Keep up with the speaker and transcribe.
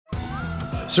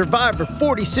Survivor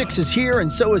 46 is here, and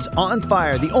so is On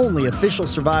Fire, the only official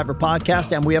Survivor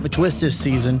podcast, and we have a twist this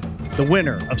season. The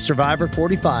winner of Survivor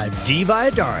 45, Dee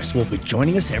Valladares, will be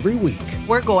joining us every week.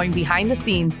 We're going behind the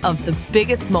scenes of the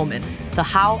biggest moments, the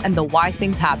how and the why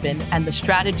things happen, and the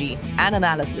strategy and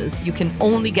analysis you can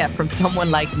only get from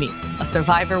someone like me, a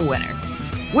Survivor winner.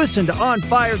 Listen to On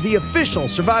Fire, the official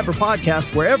Survivor podcast,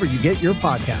 wherever you get your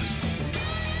podcast.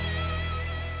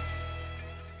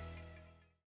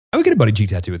 I would get a buddy cheek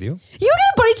tattoo with you. You get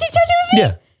a buddy cheek tattoo with me?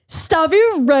 Yeah. Stop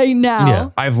it right now.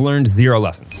 Yeah. I've learned 0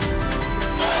 lessons.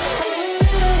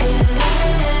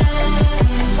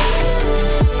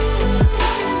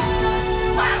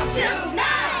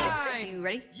 You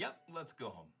ready? Yep, let's go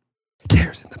home.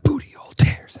 Tears in the booty hole,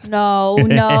 tears. No,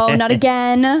 not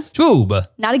again. Shoob.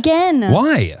 Not again.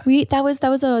 Why? That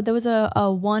was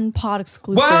a one pod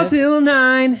exclusive. Wild till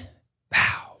 9.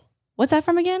 Wow. What's that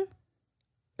from again?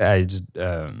 I just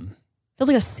Feels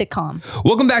like a sitcom.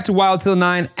 Welcome back to Wild till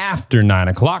 9 after 9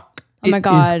 o'clock. Oh my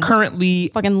God. It is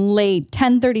currently Fucking late.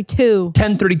 10:32.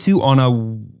 10:32 on a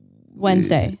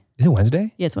Wednesday. Is it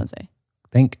Wednesday? Yeah, it's Wednesday.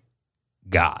 Thank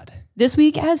God. This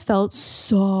week has felt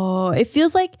so. It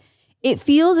feels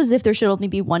as if there should only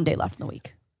be one day left in the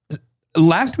week.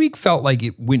 Last week felt like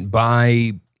it went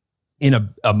by in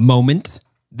a moment.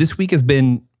 This week has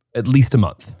been at least a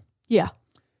month. Yeah.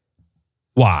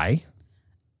 Why?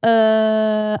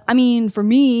 I mean, for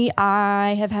me,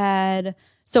 I have had.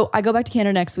 So I go back to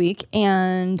Canada next week,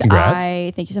 and Congrats.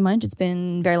 thank you so much. It's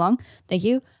been very long. Thank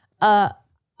you.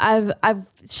 I've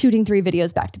shooting 3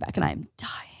 videos back to back, and I'm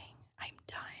dying.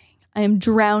 I am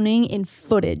drowning in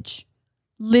footage.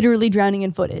 Literally drowning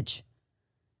in footage.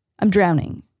 I'm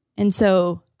drowning. And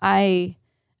so I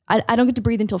don't get to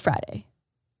breathe until Friday.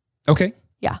 Okay.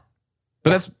 Yeah.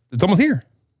 But it's almost here.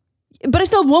 But I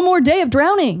still have one more day of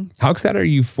drowning. How excited are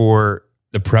you for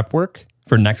the prep work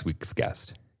for next week's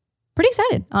guest? Pretty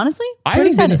excited, honestly. I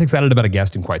haven't been this excited about a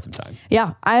guest in quite some time.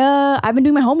 Yeah. I've been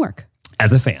doing my homework.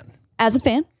 As a fan.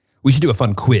 We should do a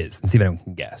fun quiz and see if anyone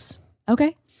can guess.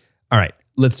 Okay. All right,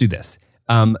 let's do this.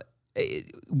 How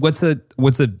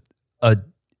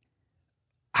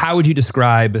would you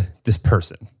describe this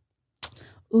person?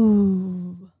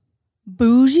 Ooh.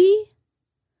 Bougie.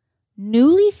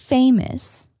 Newly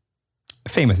famous.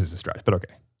 Famous is a stretch, but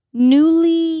okay.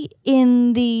 Newly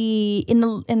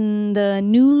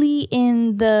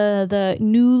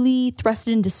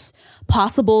thrusted into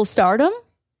possible stardom.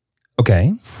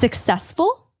 Okay.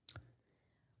 Successful.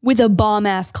 With a bomb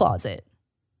ass closet.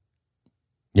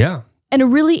 Yeah. And a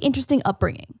really interesting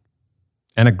upbringing.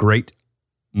 And a great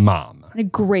mom. And a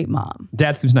great mom.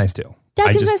 Dad seems nice too.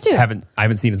 Dad seems nice too. I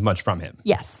haven't seen as much from him.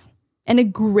 Yes. And a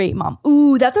great mom.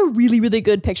 Ooh, that's a really, really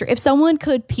good picture. If someone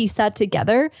could piece that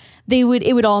together, it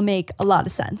would all make a lot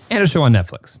of sense. And a show on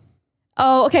Netflix.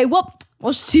 Oh, okay. Well,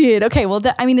 shit. Okay. Well,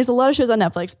 there's a lot of shows on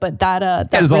Netflix, but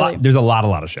there's a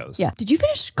lot of shows. Yeah. Did you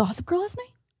finish Gossip Girl last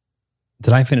night?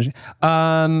 Did I finish?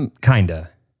 Kinda.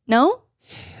 No?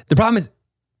 The problem is,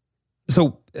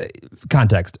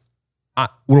 context.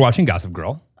 We're watching Gossip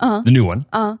Girl, the new one.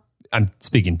 I'm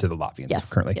speaking to the Latvians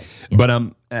currently. Yes.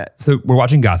 But so we're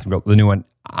watching Gossip Girl, the new one.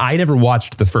 I never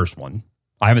watched the first one.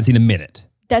 I haven't seen a minute.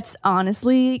 That's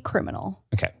honestly criminal.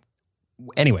 Okay.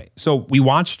 Anyway, so we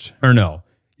watched,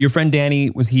 your friend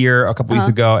Danny was here a couple weeks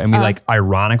ago, and we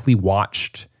ironically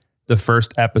watched the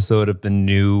first episode of the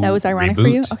new That was ironic reboot. for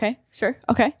you? Okay. Sure.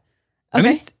 Okay. I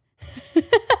mean,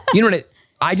 you know what?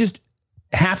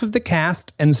 Half of the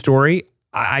cast and story,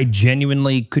 I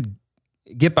genuinely could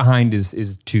get behind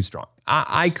is too strong.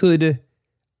 I could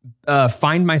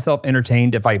find myself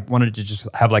entertained if I wanted to just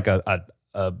have like a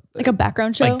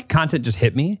background show, like content just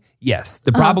hit me. Yes.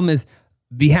 The problem is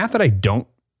the half that I don't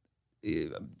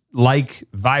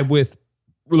vibe with,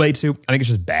 relate to. I think it's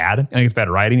just bad. I think it's bad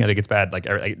writing. I think it's bad.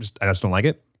 I just don't like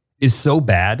it. Is so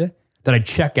bad that I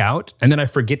check out and then I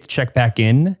forget to check back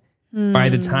in. By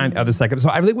the time of the second, so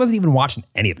I really wasn't even watching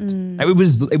any of it.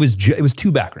 It was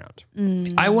too background.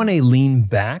 I want a lean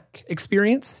back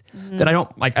experience that I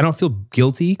don't feel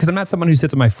guilty because I'm not someone who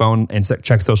sits on my phone and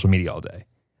checks social media all day.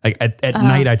 Like at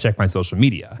night, I check my social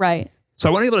media. Right. So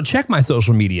I want to be able to check my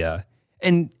social media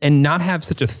and not have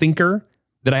such a thinker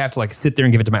that I have to sit there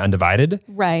and give it to my undivided.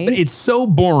 Right. But it's so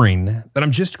boring that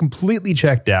I'm just completely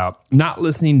checked out, not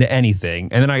listening to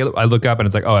anything, and then I look up and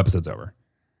it's like, oh, episode's over.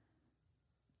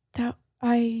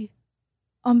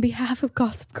 On behalf of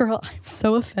Gossip Girl, I'm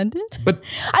so offended. But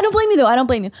I don't blame you though. I don't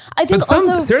blame you. I think some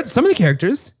of the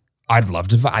characters I'd love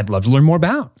to learn more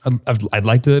about. I'd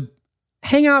like to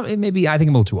hang out. And maybe I think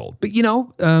I'm a little too old, but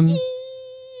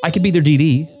I could be their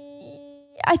DD.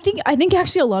 I think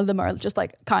actually a lot of them are just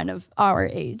like kind of our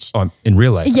age. Oh, in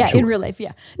real life. Yeah, I'm sure. in real life.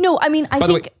 Yeah. No, I mean, By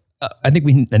the way, I think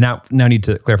we now need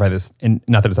to clarify this, and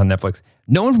not that it's on Netflix.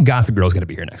 No one from Gossip Girl is going to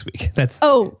be here next week. That's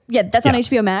on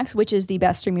HBO Max, which is the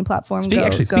best streaming platform. Speaking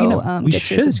of,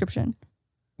 Get your subscription.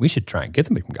 We should try and get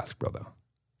somebody from Gossip Girl though.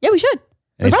 Yeah, we should.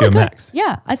 And we HBO Max.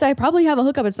 Yeah, I probably have a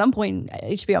hookup at some point at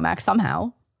HBO Max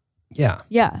somehow. Yeah.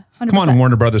 Yeah, 100%. Come on,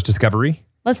 Warner Brothers Discovery.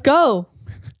 Let's go.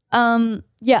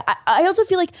 Yeah, I also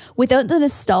feel like without the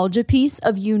nostalgia piece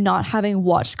of you not having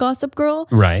watched Gossip Girl,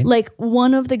 Right. like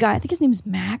one of the guys, I think his name is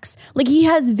Max, like he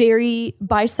has very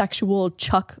bisexual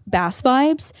Chuck Bass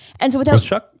vibes. And so without Was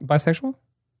Chuck bisexual?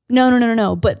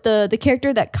 No. But the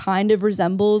character that kind of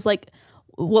resembles like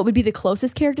what would be the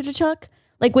closest character to Chuck,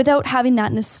 like without having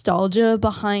that nostalgia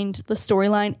behind the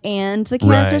storyline and the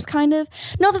characters kind of,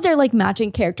 not that they're like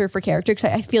matching character for character, because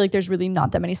I feel like there's really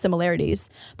not that many similarities,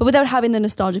 but without having the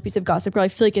nostalgia piece of Gossip Girl, I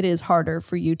feel like it is harder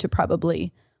for you to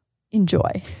probably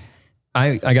enjoy.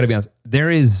 I got to be honest.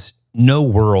 There is no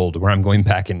world where I'm going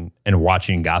back and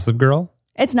watching Gossip Girl.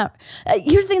 It's not.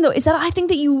 Here's the thing though, is that I think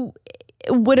that you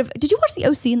would have, did you watch The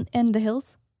OC and The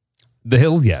Hills? The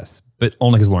Hills, yes, but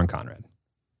only because Lauren Conrad.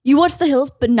 You watched The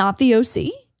Hills, but not The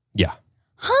OC? Yeah.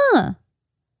 Huh.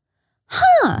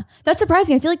 That's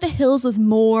surprising. I feel like The Hills was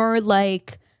more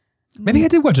like... Maybe I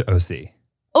did watch OC.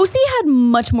 OC had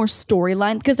much more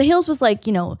storyline because The Hills was like,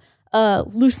 a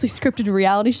loosely scripted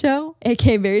reality show,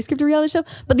 aka very scripted reality show.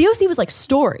 But The OC was like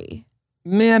story.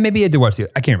 Man, maybe I did watch I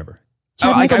can't remember.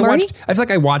 I feel like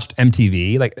I watched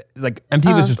MTV. Like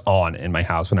MTV was just on in my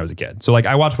house when I was a kid. So like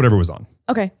I watched whatever was on.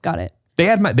 Okay, got it. They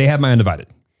had my undivided.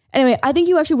 Anyway, I think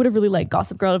you actually would have really liked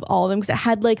Gossip Girl of all of them because it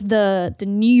had like the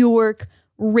New York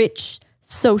rich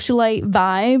socialite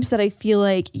vibes that I feel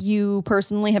like you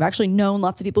personally have actually known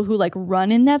lots of people who like run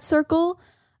in that circle.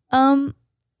 And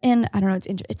I don't know,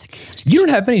 it's like such a You don't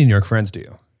have many New York friends, do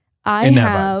you? I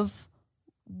have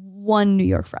one New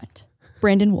York friend,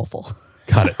 Brandon Wolfel.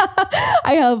 Got it.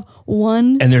 I have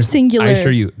one And singular. I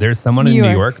assure you, there's someone in New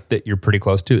York that you're pretty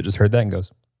close to that just heard that and goes,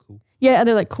 yeah,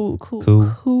 they're like cool.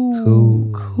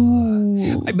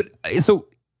 So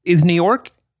is New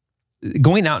York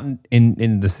going out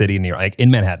in the city of New York, like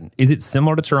in Manhattan? Is it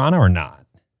similar to Toronto or not?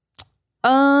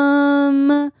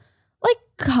 Like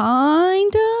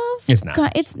kind of. It's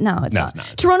not. It's not.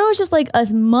 Toronto is just like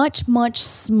a much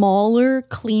smaller,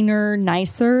 cleaner,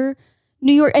 nicer.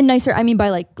 New York, and nicer, I mean by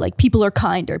like people are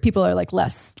kinder. People are like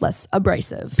less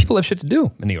abrasive. People have shit to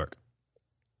do in New York.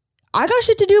 I got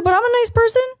shit to do, but I'm a nice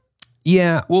person.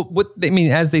 Yeah, well, what they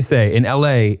mean, as they say, in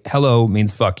LA, hello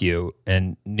means fuck you,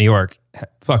 and New York,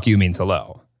 fuck you means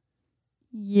hello.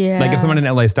 Yeah. Like if someone in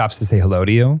LA stops to say hello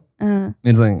to you,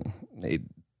 it's like...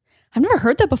 I've never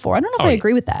heard that before. I don't know if I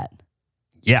agree with that.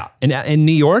 Yeah. In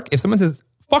New York, if someone says,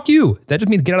 fuck you, that just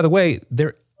means get out of the way.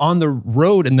 They're on the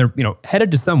road and they're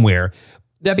headed to somewhere.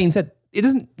 That being said,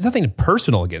 it's nothing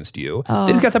personal against you. They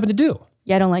just got something to do.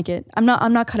 Yeah, I don't like it. I'm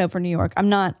not cut out for New York. I'm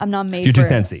not made You're for too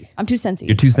sensy. I'm too sensy.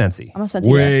 You're too sensy. I'm a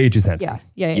sensy. Way too sensy.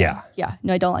 Yeah.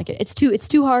 No, I don't like it. It's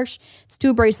too harsh. It's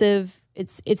too abrasive.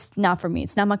 It's not for me.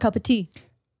 It's not my cup of tea.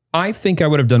 I think I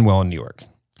would have done well in New York.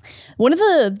 One of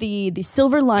the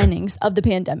silver linings of the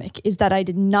pandemic is that I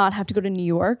did not have to go to New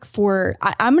York for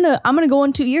I'm gonna go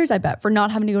in 2 years, I bet, for not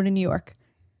having to go to New York.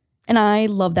 And I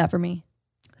love that for me.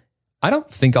 I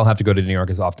don't think I'll have to go to New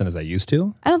York as often as I used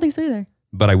to. I don't think so either.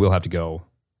 But I will have to go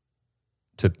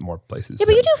to more places. Yeah,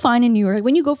 but you do fine in New York.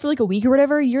 When you go for like a week or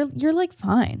whatever, you're like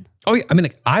fine. Oh yeah, I mean,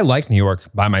 like, I like New York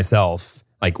by myself,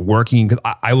 like working, because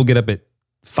I will get up at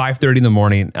 5:30 in the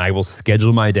morning and I will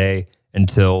schedule my day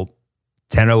until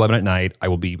 10 or 11 at night. I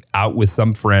will be out with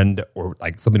some friend or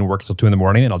like something to work until 2 in the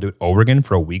morning, and I'll do it over again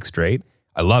for a week straight.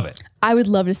 I love it. I would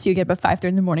love to see you get up at 5:30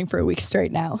 in the morning for a week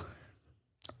straight now.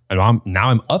 And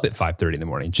I'm up at 5:30 in the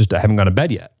morning. Just I haven't gone to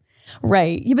bed yet.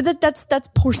 Right. Yeah, but that's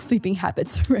poor sleeping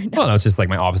habits right now. Well, no, it's just like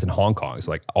my office in Hong Kong.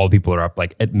 So like all the people are up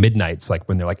like at midnight. So like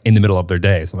when they're like in the middle of their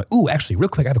day. So I'm like, ooh, actually real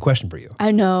quick, I have a question for you.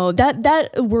 I know that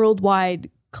worldwide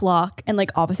clock and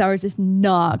like office hours is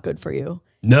not good for you.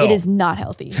 No. It is not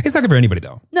healthy. It's not good for anybody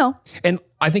though. No. And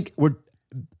I think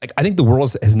the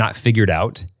world has not figured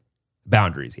out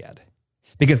boundaries yet.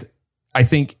 Because I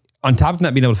think on top of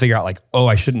not being able to figure out like, oh,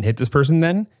 I shouldn't hit this person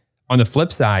then, on the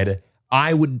flip side,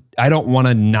 I don't want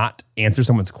to not answer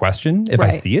someone's question if I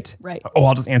see it. Right. Oh,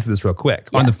 I'll just answer this real quick.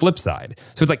 Yeah. On the flip side.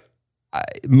 So it's like,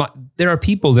 there are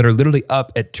people that are literally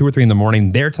up at 2 or 3 in the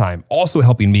morning, their time, also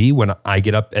helping me when I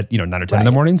get up at 9 or 10 in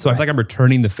the morning. So I feel like I'm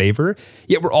returning the favor.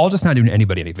 Yet we're all just not doing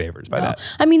anybody any favors by that.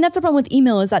 I mean, that's the problem with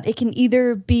email is that it can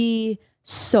either be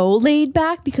so laid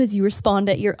back because you respond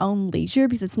at your own leisure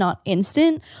because it's not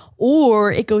instant,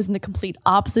 or it goes in the complete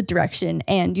opposite direction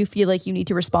and you feel like you need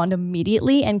to respond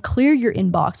immediately and clear your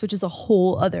inbox, which is a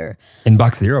whole other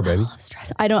Inbox zero, baby.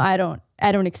 stress. I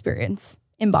don't experience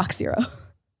inbox zero.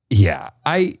 Yeah.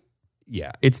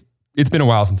 It's been a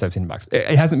while since I've seen inbox.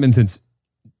 It hasn't been since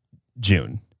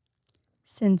June.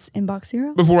 Since inbox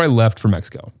zero? Before I left for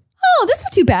Mexico. Oh, that's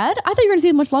not too bad. I thought you were going to see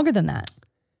it much longer than that.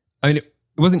 I mean, it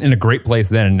wasn't in a great place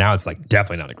then, and now it's like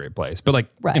definitely not a great place. But like,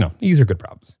 Right. you know, these are good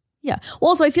problems. Yeah. Well,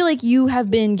 also, I feel like you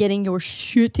have been getting your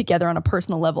shit together on a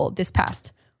personal level this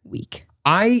past week.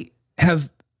 I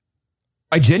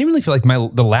genuinely feel like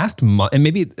the last month, and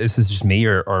maybe this is just me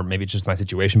or maybe it's just my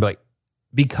situation, but like,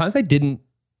 because I didn't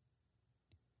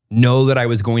know that I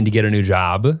was going to get a new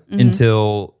job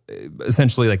until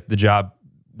essentially like the job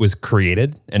was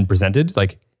created and presented.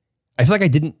 Like, I feel like I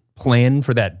didn't plan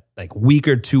for that like week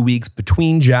or 2 weeks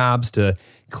between jobs to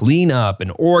clean up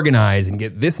and organize and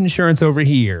get this insurance over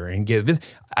here and get this.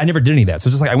 I never did any of that. So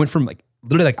it's just like, I went from like,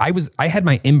 literally like I had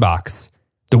my inbox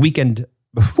the weekend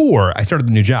before I started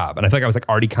the new job. And I feel like I was like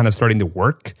already kind of starting to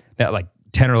work that like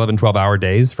 10 or 11, 12 hour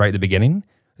days right at the beginning.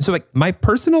 So like my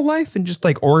personal life and just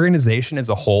like organization as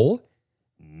a whole,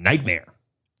 nightmare.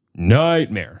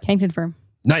 Can confirm.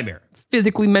 Nightmare.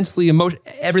 Physically, mentally, emotionally,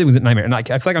 everything was a nightmare. And like,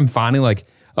 I feel like I'm finally like,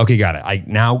 okay, got it. I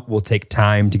now will take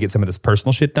time to get some of this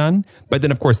personal shit done. But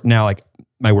then of course now like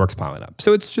my work's piling up.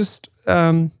 So it's just,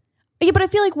 Yeah, but I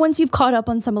feel like once you've caught up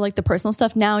on some of like the personal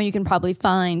stuff, now you can probably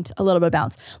find a little bit of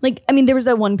balance. Like, I mean, there was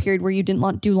that one period where you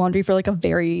didn't do laundry for like a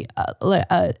very,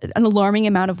 an alarming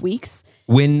amount of weeks.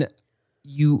 when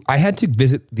I had to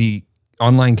visit the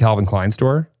online Calvin Klein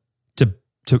store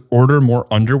to order more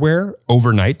underwear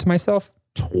overnight to myself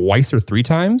twice or 3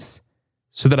 times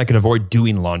so that I could avoid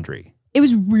doing laundry. It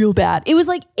was real bad. It was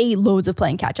like 8 loads of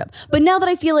playing catch up. But now that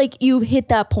I feel like you've hit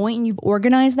that point and you've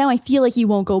organized now, I feel like you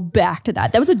won't go back to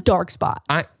that. That was a dark spot.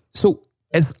 I'm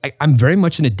very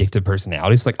much an addictive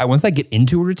personality. So like once I get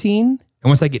into a routine and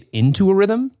once I get into a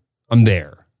rhythm, I'm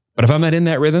there. But if I'm not in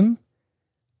that rhythm,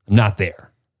 I'm not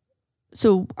there.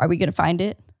 So are we going to find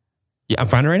it? Yeah, I'm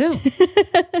finding it right now.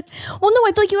 Well, no,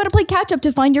 I feel like you got to play catch up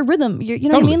to find your rhythm. You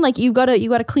know what I mean? Like you got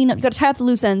to clean up, you got to tie up the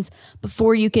loose ends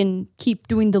before you can keep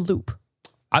doing the loop.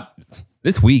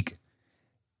 This week,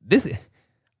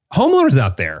 homeowners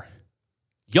out there,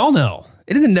 y'all know,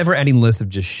 it is a never ending list of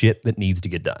just shit that needs to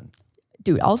get done.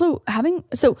 Dude, also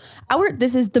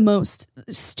this is the most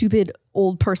stupid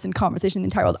old person conversation in the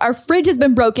entire world. Our fridge has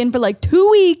been broken for like 2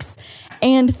 weeks.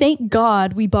 And thank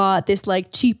God we bought this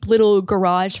like cheap little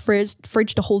garage fridge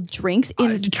to hold drinks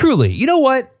in. Truly, you know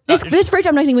what? This fridge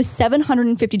I'm not kidding was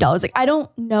 $750. Like I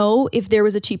don't know if there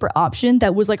was a cheaper option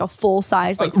that was like a full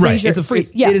size like right. freezer.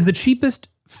 It is the cheapest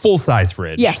full size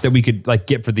fridge that we could like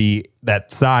get for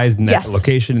that size and that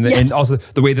location and also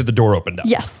the way that the door opened up.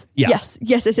 Yes. Yeah.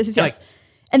 Yes. Like,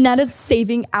 and that is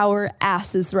saving our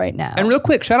asses right now. And real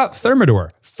quick, shout out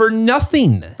Thermador for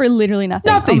nothing. For literally nothing.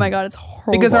 Oh my God, it's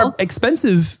horrible. Because our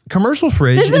expensive commercial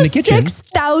fridge in the kitchen. This is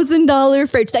a $6,000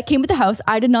 fridge that came with the house.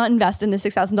 I did not invest in the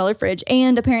 $6,000 fridge.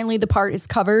 And apparently the part is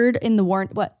covered in the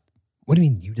warrant. What? What do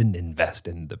you mean you didn't invest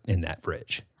in that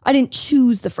fridge? I didn't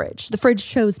choose the fridge. The fridge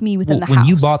chose me within the house. When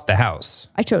you bought the house.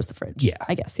 I chose the fridge. Yeah.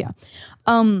 I guess, yeah.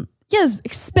 This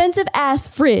expensive ass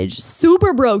fridge,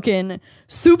 super broken,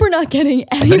 super not getting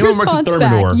any response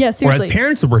back. Yeah, seriously. Or has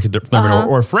parents that work at Thermador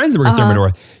or friends that work at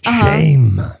Thermador.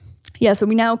 Shame. Yeah, so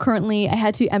we now currently, I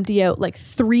had to empty out like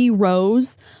 3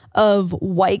 rows of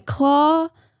White Claw,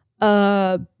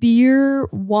 beer,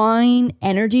 wine,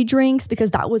 energy drinks,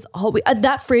 because that was all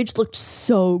that fridge looked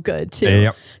so good too.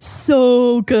 Yep.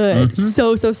 So good. Mm-hmm.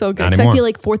 So good. So I feel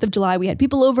like 4th of July, we had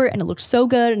people over and it looked so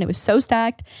good and it was so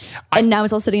stacked. And now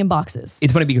it's all sitting in boxes.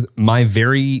 It's funny because my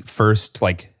very first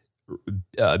like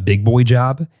big boy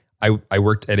job, I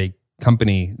worked at a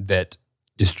company that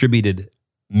distributed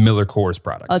Miller Coors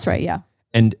products. Oh, that's right. Yeah.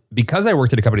 And because I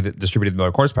worked at a company that distributed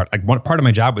Miller Coors product, like one part of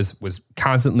my job was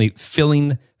constantly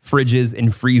filling fridges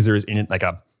and freezers in like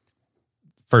a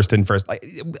first in first, like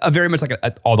a very much like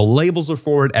all the labels are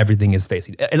forward, everything is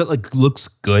facing, and it like looks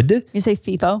good. You say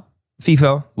FIFO,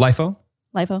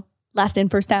 LIFO, last in,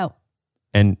 first out,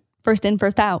 and first in,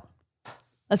 first out.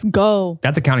 Let's go.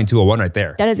 That's accounting 201 right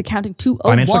there. That is accounting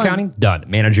 201. Financial accounting done.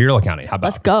 Managerial accounting. How about?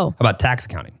 Let's go. How about tax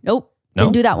accounting? Nope. No?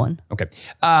 Didn't do that one. Okay.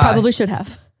 Probably should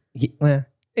have.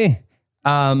 The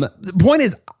point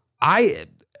is, I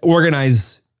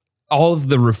organize all of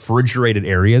the refrigerated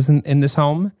areas in this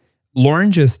home.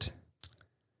 Lauren just...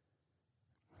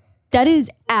 That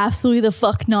is absolutely the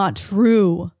fuck not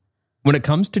true. When it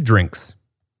comes to drinks,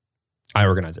 I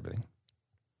organize everything.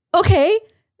 Okay.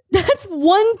 That's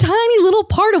one tiny little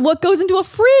part of what goes into a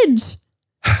fridge.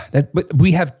 But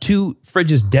we have 2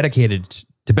 fridges dedicated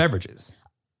to beverages.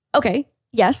 Okay.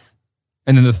 Yes.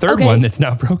 And then the third one that's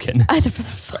now broken.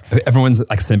 Everyone's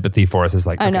like sympathy for us is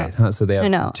like, okay, so they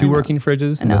have 2 working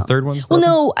fridges and the third one's broken?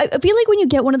 Well, no, I feel like when you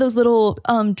get one of those little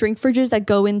drink fridges that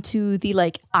go into the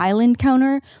like island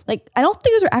counter, like I don't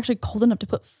think those are actually cold enough to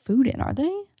put food in, are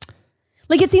they?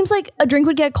 Like it seems like a drink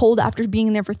would get cold after being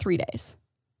in there for 3 days.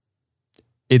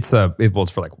 It's for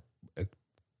like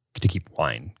to keep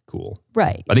wine cool.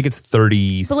 Right. I think it's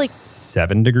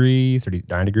 37 degrees,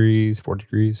 39 degrees, 40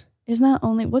 degrees. Isn't that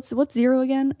only, what's 0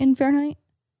 again in Fahrenheit?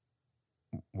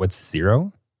 What's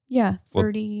 0? Yeah,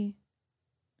 30.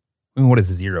 I mean, what is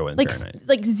 0 in Fahrenheit?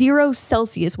 Like 0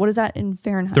 Celsius. What is that in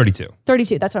Fahrenheit? 32.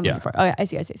 32, that's what I'm looking for. Okay, I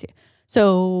see.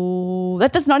 So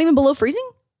that's not even below freezing?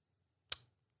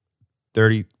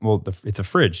 30, well, it's a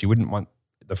fridge. You wouldn't want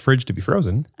the fridge to be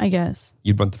frozen. I guess.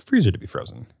 You'd want the freezer to be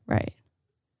frozen. Right.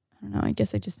 I don't know. I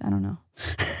guess I don't know.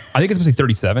 I think it's supposed to be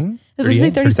 37. It's supposed to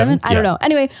be 37? I don't know.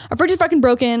 Anyway, our fridge is fucking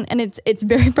broken and it's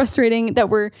very frustrating that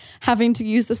we're having to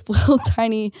use this little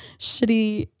tiny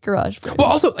shitty garage fridge. Well,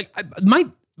 also like my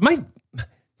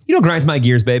grinds my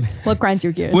gears, babe. What grinds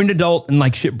your gears? When an adult and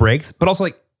like shit breaks, but also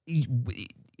like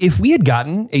if we had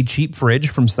gotten a cheap fridge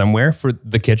from somewhere for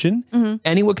the kitchen,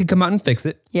 anyone could come out and fix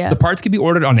it. Yeah. The parts could be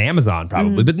ordered on Amazon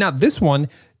probably, but now this one,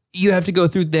 you have to go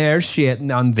through their shit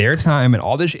and on their time and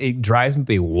all this shit. It drives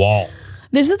me a wall.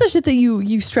 This is the shit that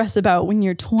you stress about when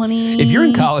you're 20. If you're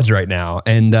in college right now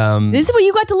and this is what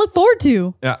you got to look forward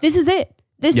to. Yeah. This is it.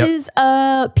 This is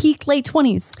peak late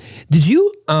 20s. Did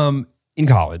you in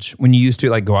college when you used to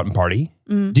like go out and party,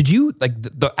 did you like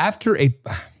after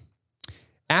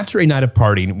a night of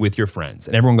partying with your friends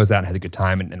and everyone goes out and has a good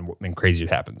time and crazy shit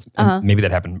happens. And maybe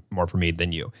that happened more for me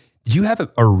than you. Did you have a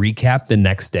recap the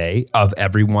next day of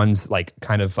everyone's like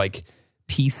kind of like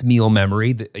piecemeal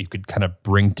memory that you could kind of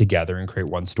bring together and create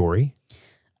one story?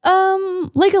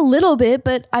 Like a little bit,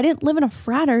 but I didn't live in a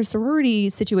frat or sorority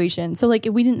situation. So like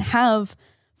we didn't have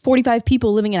 45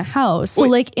 people living in a house. So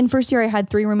like in first year I had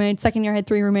 3 roommates, second year I had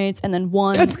 3 roommates, and then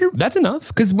 1. Yeah, that's enough.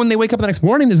 Because when they wake up the next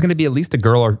morning, there's going to be at least a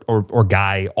girl or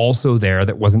guy also there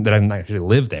that didn't actually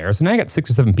live there. So now I got 6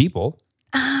 or 7 people.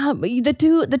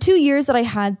 The 2 years that I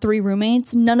had 3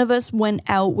 roommates, none of us went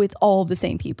out with all the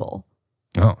same people.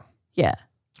 Oh. Yeah.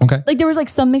 Okay. Like there was like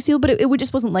some mixed people, but it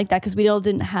just wasn't like that because we all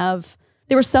didn't have.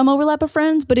 There was some overlap of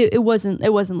friends, but it wasn't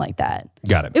like that.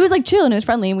 Got it. It was like chill and it was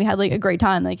friendly and we had like a great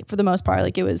time. Like for the most part,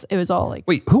 like it was all like.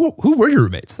 Wait, who were your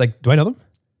roommates? Like, do I know them?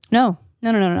 No.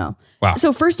 Wow.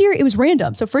 So first year it was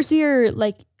random. So first year,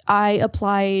 like I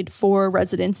applied for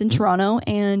residence in Toronto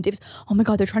and it was, oh my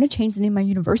God, they're trying to change the name of my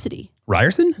university.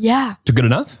 Ryerson? Yeah. To good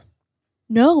enough?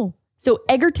 No. So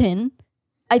Egerton,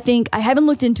 I think I haven't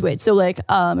looked into it. So like,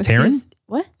 Taryn?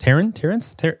 What?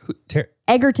 Terrence?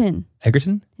 Egerton.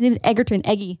 Egerton? His name is Egerton,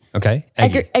 Eggy. Okay.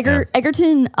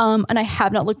 Egerton, and I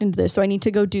have not looked into this, so I need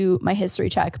to go do my history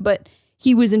check, but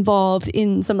he was involved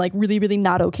in some like really, really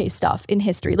not okay stuff in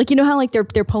history. Like, you know how like they're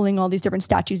pulling all these different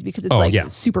statues because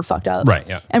it's super fucked up. Right,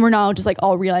 yeah. And we're now just like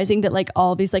all realizing that like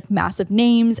all these like massive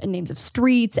names and names of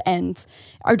streets and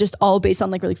are just all based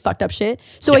on like really fucked up shit.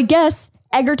 So I guess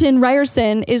Egerton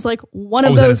Ryerson is like one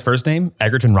of those. Was that his first name?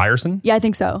 Egerton Ryerson? Yeah, I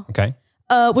think so. Okay.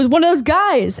 Was one of those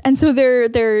guys. And so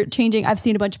they're changing. I've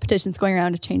seen a bunch of petitions going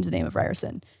around to change the name of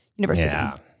Ryerson University.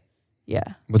 Yeah.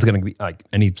 What's it going to be like?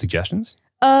 Any suggestions?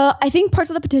 I think parts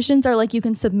of the petitions are like you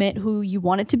can submit who you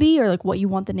want it to be or like what you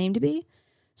want the name to be.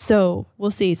 So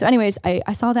we'll see. So anyways,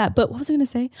 I saw that, but what was I going to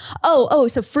say?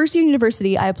 So first year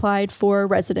university, I applied for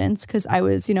residence because I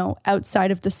was,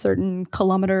 outside of the certain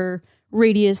kilometer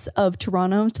radius of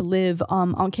Toronto to live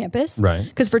on campus. Right.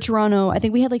 Because for Toronto, I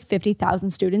think we had like 50,000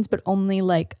 students, but only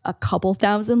like a couple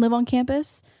thousand live on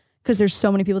campus because there's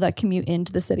so many people that commute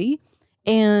into the city.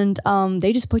 And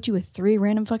they just put you with 3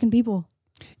 random fucking people.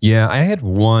 Yeah, I had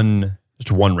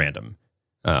just one random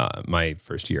my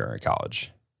first year at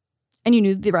college. And you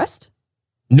knew the rest?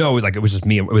 No, it was just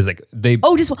me. It was like they...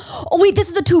 this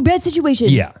is the 2-bed situation.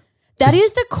 Yeah. That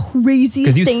is the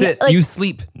craziest thing. Because you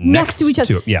sleep next to each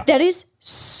other. Yeah. That is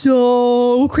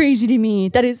so crazy to me.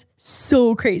 That is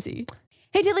so crazy.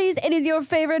 Hey Tillies, it is your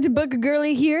favorite book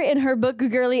girly here in her book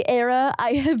girly era.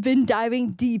 I have been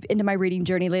diving deep into my reading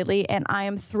journey lately, and I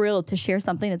am thrilled to share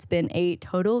something that's been a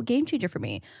total game changer for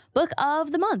me. Book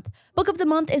of the Month. Book of the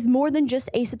Month is more than just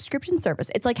a subscription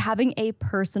service. It's like having a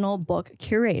personal book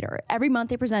curator. Every month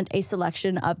they present a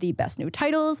selection of the best new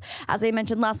titles. As I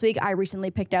mentioned last week, I recently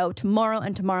picked out Tomorrow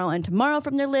and Tomorrow and Tomorrow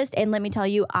from their list, and let me tell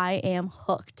you, I am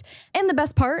hooked. And the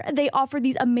best part, they offer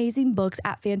these amazing books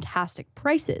at fantastic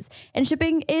prices. And shipping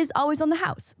shipping is always on the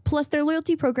house. Plus, their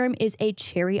loyalty program is a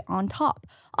cherry on top,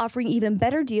 offering even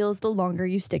better deals the longer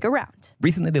you stick around.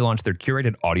 Recently, they launched their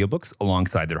curated audiobooks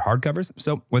alongside their hardcovers.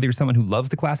 So whether you're someone who loves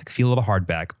the classic feel of a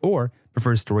hardback or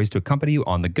prefers stories to accompany you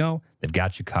on the go, they've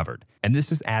got you covered. And this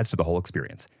just adds to the whole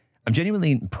experience. I'm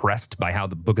genuinely impressed by how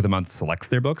the Book of the Month selects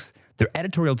their books. Their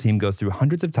editorial team goes through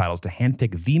hundreds of titles to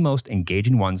handpick the most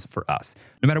engaging ones for us.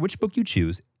 No matter which book you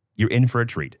choose, you're in for a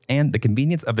treat. And the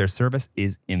convenience of their service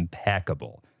is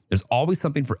impeccable. There's always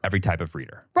something for every type of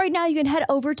reader. Right now, you can head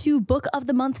over to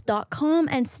bookofthemonth.com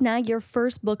and snag your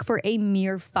first book for a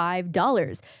mere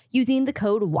 $5 using the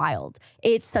code WILD.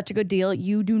 It's such a good deal.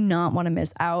 You do not want to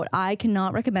miss out. I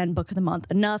cannot recommend Book of the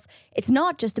Month enough. It's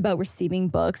not just about receiving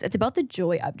books. It's about the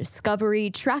joy of discovery,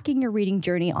 tracking your reading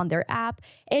journey on their app,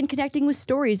 and connecting with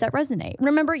stories that resonate.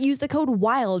 Remember, use the code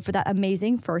WILD for that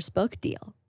amazing first book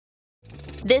deal.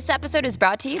 This episode is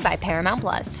brought to you by Paramount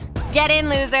Plus. Get in,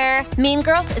 loser! Mean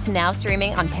Girls is now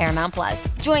streaming on Paramount Plus.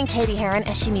 Join Katie Heron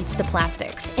as she meets the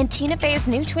plastics in Tina Fey's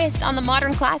new twist on the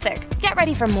modern classic. Get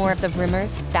ready for more of the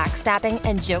rumors, backstabbing,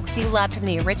 and jokes you loved from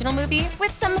the original movie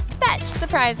with some fetch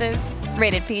surprises.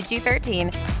 Rated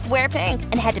PG-13. Wear pink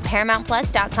and head to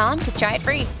ParamountPlus.com to try it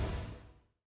free.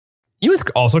 You know what's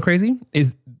also crazy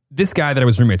is this guy that I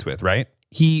was roommates with, right?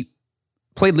 He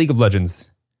played League of Legends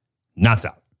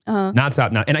nonstop.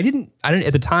 Nonstop. And I didn't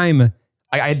at the time,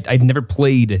 I'd never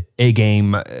played a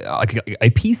game, like a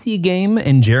PC game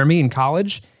in Jeremy in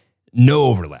college. No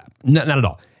overlap. Not at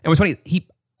all. And what's funny,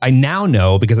 I now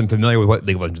know, because I'm familiar with what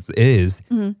League of Legends is,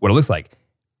 what it looks like.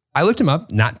 I looked him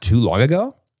up not too long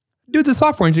ago. Dude's a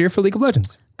software engineer for League of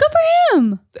Legends. Good for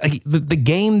him. Like the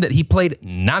game that he played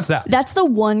nonstop. That's the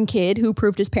one kid who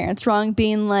proved his parents wrong,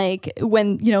 being like,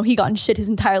 when, he got in shit his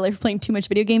entire life playing too much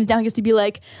video games, now he gets to be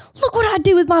like, look what I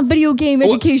did with my video game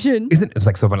education. It's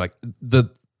like so funny. Like the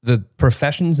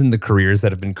professions and the careers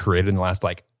that have been created in the last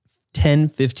like 10,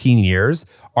 15 years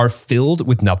are filled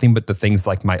with nothing but the things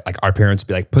like our parents would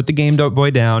be like, put the Game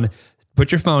Boy down,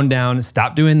 put your phone down,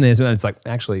 stop doing this. And then it's like,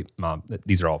 actually, Mom,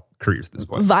 these are all careers at this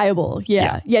point. Viable.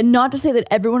 Yeah. Not to say that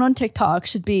everyone on TikTok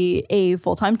should be a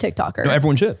full-time TikToker. No,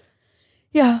 everyone should.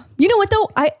 Yeah. You know what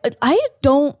though? I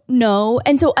don't know.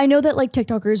 And so I know that like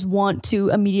TikTokers want to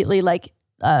immediately like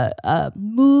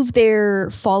move their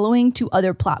following to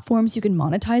other platforms you can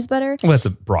monetize better. Well, that's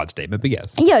a broad statement, but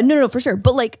yes. Yeah, no, for sure.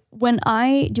 But like do you want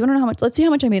to know how much? Let's see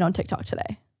how much I made on TikTok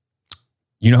today.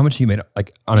 You know how much you made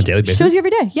like on a daily basis? Shows you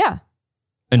every day. Yeah.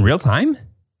 In real time?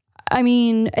 I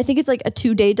mean, I think it's like a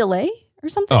 2-day delay or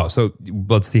something. Oh, so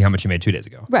let's see how much you made 2 days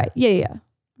ago. Right. Yeah.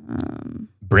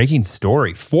 Breaking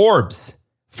story. Forbes.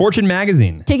 Fortune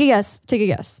magazine. Take a guess.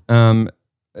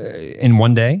 In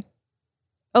one day?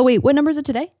 Oh, wait. What number is it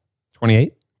today?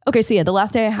 28. Okay. So yeah, the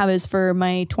last day I have is for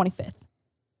my 25th.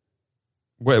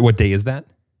 What day is that?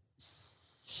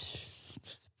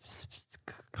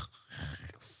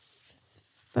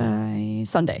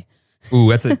 Sunday. Ooh,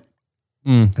 that's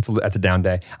a down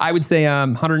day. I would say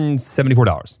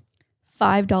 $174.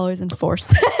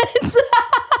 $5.04.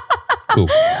 Cool.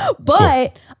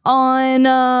 But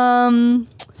on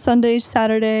Sunday,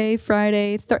 Saturday,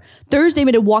 Friday, Thursday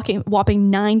made a whopping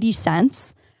 90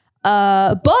 cents.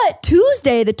 But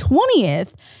Tuesday, the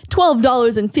 20th,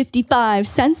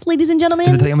 $12.55, ladies and gentlemen.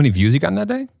 Does it tell you how many views you got in that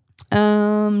day?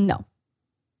 No.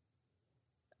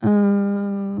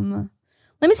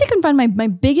 Let me see if I can find my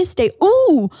biggest day.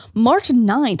 Ooh, March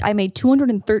 9th, I made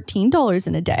 $213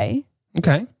 in a day.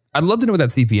 Okay. I'd love to know what that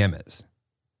CPM is.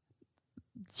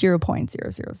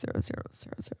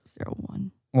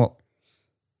 0.0000001. Well,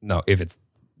 no, if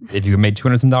you made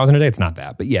 $200 some in a day, it's not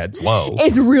that. But yeah, it's low.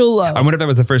 It's real low. I wonder if that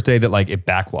was the first day that like it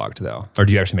backlogged though. Or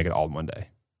did you actually make it all in one day?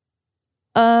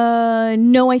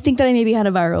 No, I think that I maybe had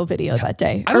a viral video that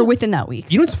day or within that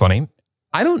week. You know what's funny?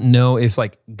 I don't know if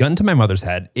like gun to my mother's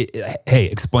head, hey,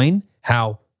 explain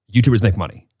how YouTubers make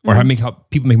money or how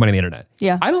people make money on the internet.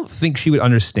 Yeah. I don't think she would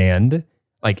understand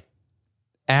like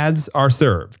ads are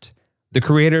served. The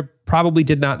creator probably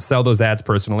did not sell those ads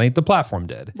personally. The platform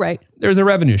did. Right. There's a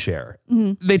revenue share.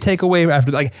 They take away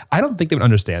after, like, I don't think they would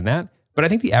understand that, but I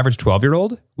think the average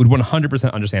 12-year-old would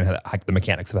 100% understand how the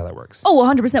mechanics of how that works. Oh,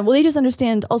 100%. Well, they just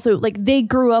understand also, like, they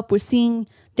grew up with seeing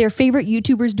their favorite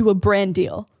YouTubers do a brand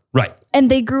deal. Right. And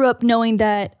they grew up knowing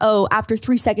that, oh, after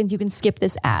 3 seconds, you can skip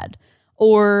this ad.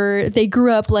 Or they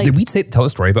grew up like... Did we tell a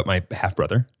story about my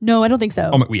half-brother? No, I don't think so.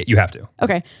 Oh, you have to.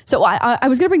 Okay. So I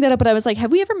was going to bring that up, but I was like,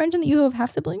 have we ever mentioned that you have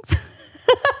half-siblings?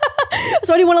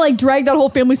 So I didn't want to like drag that whole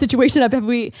family situation up. But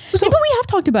we have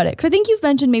talked about it. Because I think you've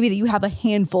mentioned maybe that you have a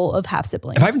handful of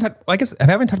half-siblings. Have I even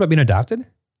talked about being adopted?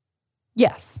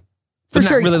 Yes. For But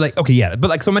sure, not really yes. like, okay, yeah. But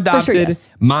like, so I'm adopted. yes.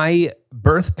 My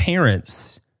birth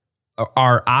parents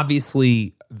are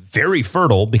obviously very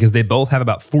fertile because they both have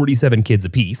about 47 kids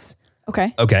apiece.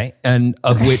 Okay. Okay. And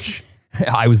of which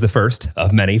I was the first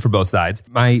of many for both sides.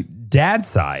 My dad's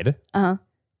side,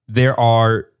 there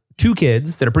are 2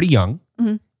 kids that are pretty young.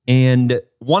 And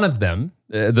one of them,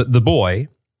 the boy,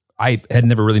 I had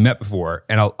never really met before.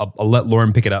 And I'll let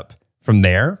Lauren pick it up from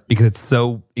there because it's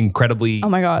so incredibly Oh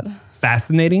my God.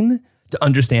 fascinating to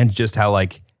understand just how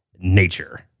like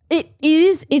nature. It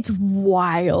is. It's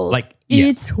wild. Like, yeah.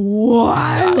 It's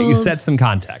wild. You set some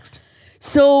context.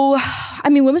 So, I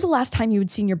mean, when was the last time you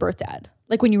had seen your birth dad?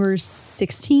 Like when you were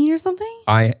 16 or something?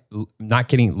 Not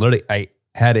kidding. Literally, I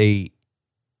had a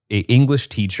English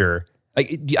teacher.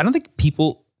 Like, I don't think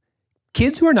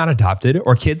kids who are not adopted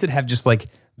or kids that have just like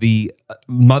the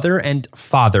mother and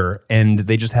father and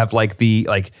they just have like the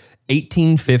like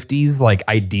 1850s like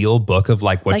ideal book of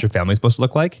like what your family's supposed to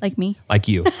look like. Like me? Like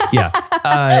you. Yeah.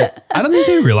 I don't think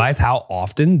they realize how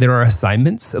often there are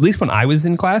assignments, at least when I was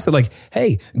in class, they're like,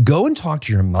 hey, go and talk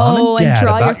to your mom and dad and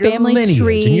draw about your family lineage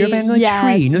tree. and your family tree.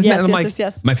 And Yes, I'm like,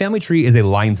 yes. my family tree is a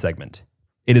line segment.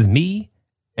 It is me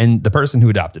and the person who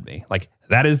adopted me. Like,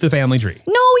 that is the family tree.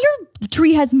 No, your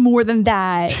tree has more than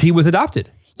that. She was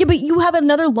adopted. Yeah, but you have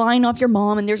another line off your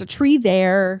mom and there's a tree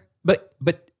there. But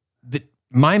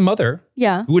my mother,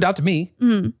 Yeah. who adopted me,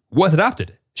 was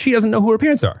adopted. She doesn't know who her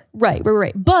parents are. Right.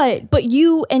 But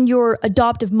you and your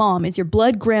adoptive mom is your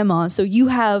blood grandma, so you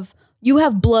have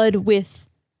blood with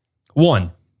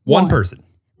One person.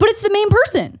 but it's the main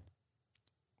person.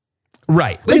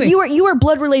 Right. Like you are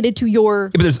blood related to your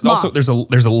but there's mom. also there's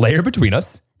a layer between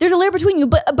us. There's a layer between you,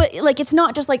 but like it's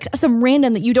not just like some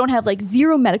random that you don't have like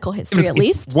zero medical history at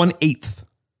least. 1/8,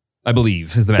 I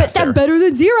believe, is the math. But that's there. better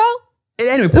than zero.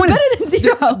 Anyway, point better is, than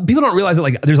zero. people don't realize that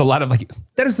like there's a lot of like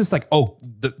that is just like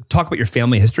talk about your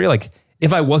family history. Like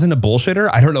if I wasn't a bullshitter,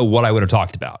 I don't know what I would have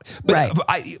talked about. But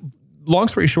Right. Long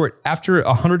story short, after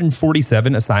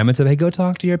 147 assignments of hey, go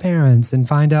talk to your parents and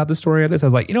find out the story of this, I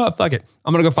was like, you know what, fuck it,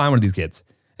 I'm gonna go find one of these kids.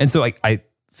 And so I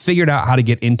figured out how to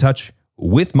get in touch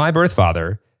with my birth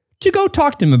father to go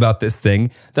talk to him about this thing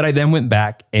that I then went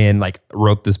back and like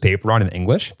wrote this paper on in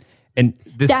English. And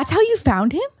That's how you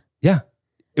found him? yeah.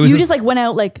 It was You just like went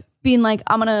out like being like,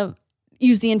 I'm gonna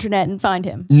use the internet and find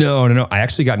him. No. I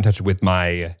actually got in touch with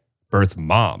my birth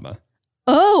mom,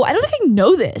 Oh, I don't think I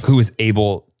know this. who was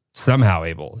somehow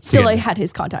able. to Still get- like had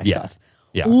his contact stuff.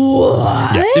 Yeah.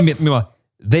 What? Yeah. And meanwhile,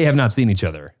 they have not seen each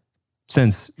other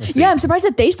since. let's see. Yeah, I'm surprised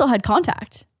that they still had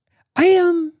contact.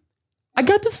 I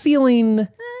got the feeling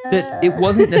that it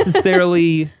wasn't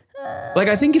necessarily like,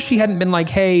 I think if she hadn't been like,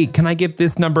 hey, can I give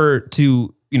this number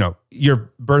to,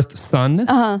 your birth son?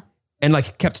 And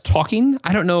like kept talking,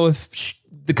 I don't know if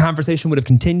the conversation would have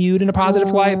continued in a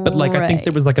positive light, but like, I think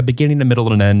there was like a beginning, a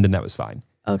middle, and an end, and that was fine.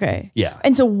 Okay. Yeah.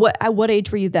 And so at what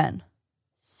age were you then?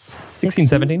 16,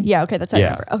 17? Yeah, okay, that's how I Yeah.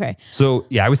 remember. Okay. So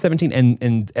yeah, I was 17.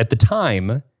 And at the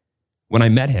time when I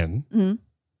met him Mm-hmm.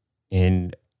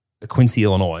 in Quincy,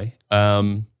 Illinois,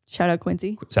 Shout out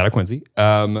Quincy. shout out Quincy.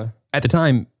 At the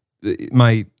time,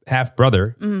 my half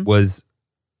brother was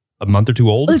a month or two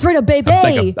old. Oh, that's right, a baby.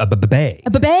 Like a baby. A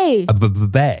baby. A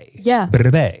baby. Yeah.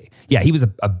 Baby. Yeah, he was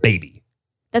a baby.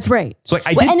 That's right. So like, I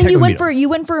Well, did and then technically you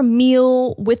went for a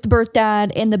meal with the birth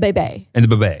dad and the baby. and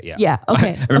the baby, yeah. Yeah,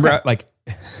 okay, I remember okay.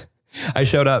 I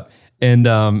showed up and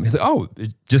he's like, oh,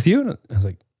 just you? And I was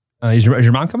like, is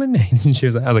your mom coming? And I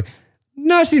was like,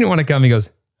 no, she didn't want to come. He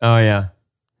goes, oh yeah,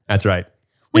 that's right.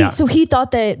 Wait, Yeah. so he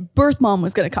thought that birth mom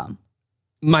was gonna come.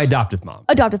 My adoptive mom.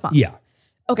 Adoptive mom. Yeah.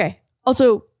 Okay.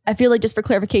 Also, I feel like just for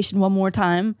clarification one more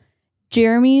time,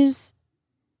 Jeremy's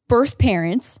birth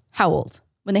parents, how old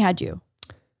when they had you?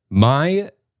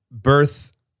 My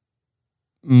birth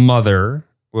mother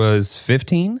was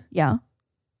 15 Yeah.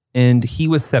 and he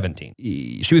was 17.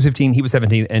 She was 15, he was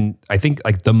 17. And I think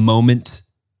like the moment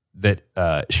that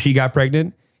she got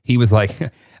pregnant, he was like,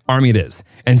 Army it is.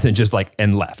 And so just like,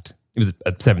 and left. He was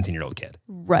a 17-year-old kid.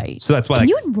 Right. So that's why Can like,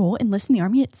 you enroll enlist in the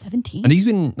army at 17? I think you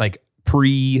can like For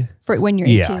when you're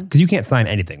Yeah, 18. because you can't sign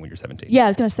anything when you're 17. Yeah, I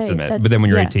was gonna say. Doesn't matter. That's- But then when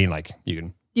you're yeah, 18, like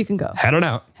you you can go. head on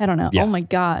out. I don't know. Yeah. Oh my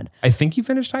God. I think you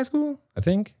finished high school. I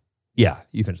think. Yeah,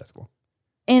 you finished high school.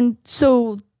 And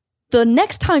so the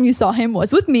next time you saw him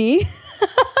was with me.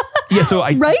 Yeah, so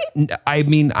Right? I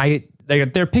mean, there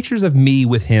are pictures of me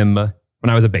with him when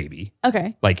I was a baby,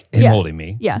 Okay. like him Yeah. holding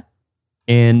me. Yeah.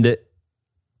 And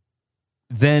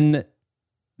then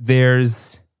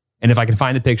there's, and if I can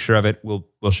find a picture of it, we'll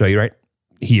show you right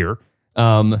here,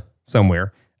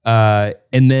 somewhere.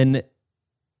 And then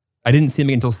I didn't see him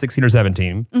again until 16 or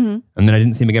 17. Mm-hmm. And then I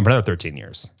didn't see him again for another 13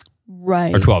 years.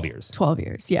 Right. Or 12 years. 12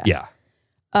 years. Yeah.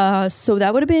 Yeah. So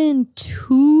that would have been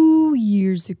 2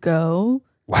 years ago.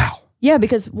 Wow. Yeah,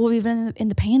 because we've been in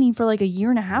the panty for like a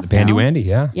year and a half The Pandy now. Wandy,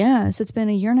 yeah. Yeah, so it's been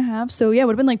a year and a half. So yeah, it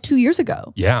would have been like 2 years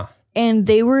ago. Yeah. And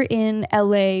they were in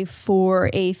LA for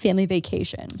a family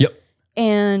vacation. Yep.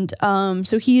 And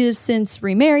so he is since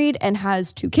remarried and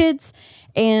has 2 kids.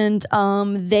 And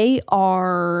they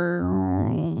are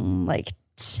like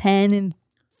 10 and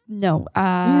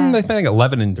I think like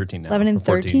 11 and 13 now. 11 and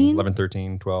 14, 13? 11,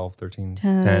 13, 12, 13,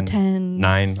 10, 10,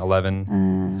 9,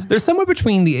 11. There's somewhere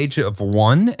between the age of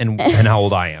 1 and how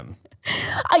old I am.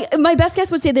 My best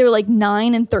guess would say they were like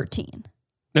 9 and 13.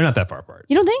 They're not that far apart.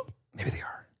 You don't think? Maybe they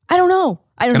are. I don't know.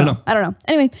 I don't know.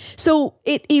 Anyway, so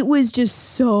it was just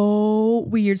so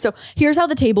weird. So here's how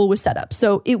the table was set up.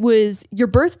 So it was your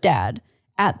birth dad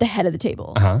at the head of the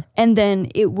table. Uh-huh. And then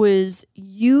it was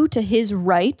you to his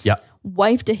right, Yep.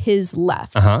 wife to his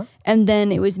left. Uh-huh. And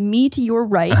then it was me to your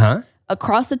right. Uh-huh.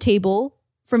 Across the table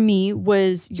from me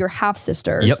was your half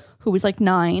sister, Yep. who was like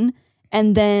 9.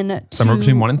 And then Somewhere to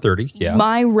between 1 and 30. Yeah.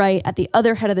 my right at the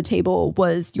other head of the table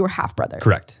was your half brother.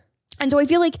 Correct. And so I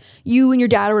feel like you and your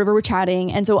dad or whatever were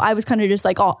chatting. And so I was kind of just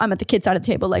like, oh, I'm at the kids side of the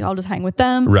table. Like, I'll just hang with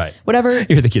them. Right. Whatever.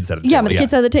 You're the kid side of the Yeah, table. I'm at the kids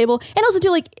side of the table. And also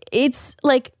too, like, it's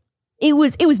like, it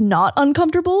was not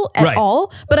uncomfortable at Right.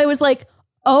 all. But I was like,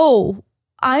 oh,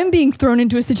 I'm being thrown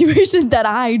into a situation that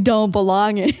I don't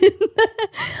belong in.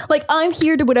 Like, I'm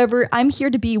here to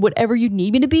be whatever you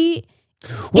need me to be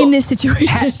in this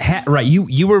situation. Right.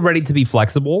 You were ready to be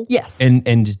flexible. Yes.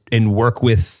 And work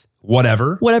with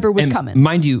whatever Was and coming.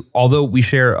 Mind you, although we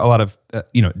share a lot of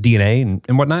DNA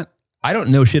and whatnot, I don't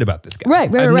know shit about this guy.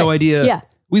 Right. I have no right. idea. Yeah.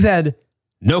 We've had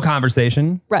no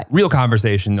conversation. Right. Real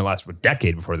conversation in the last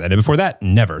decade before that. And before that,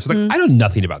 never. So it's like, I know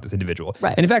nothing about this individual.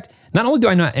 Right. And in fact, not only do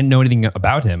I not know anything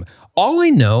about him, all I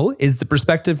know is the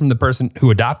perspective from the person who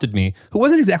adopted me, who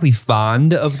wasn't exactly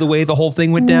fond of the way the whole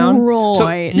thing went down.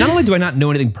 Right. So not only do I not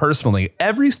know anything personally,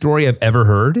 every story I've ever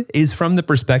heard is from the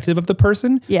perspective of the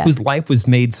person whose life was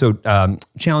made so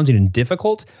challenging and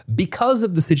difficult because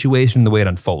of the situation, the way it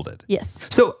unfolded. Yes.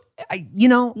 So,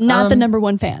 Not the number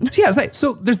one fan. yeah, it's like,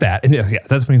 so there's that. And yeah,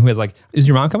 that's when he was like, is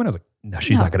your mom coming? I was like, no,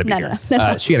 she's not going to be here.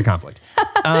 No. She had a conflict.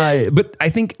 But I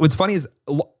think what's funny is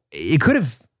it could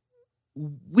have,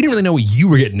 we didn't really know what you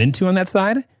were getting into on that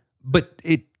side, but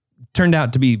it turned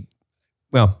out to be,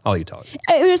 well, I'll let you tell it.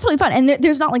 It was totally fine. And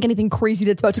there's not like anything crazy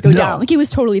that's about to go down. Like, it was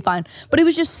totally fine. But it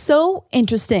was just so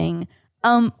interesting.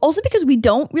 Also because we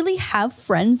don't really have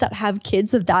friends that have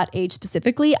kids of that age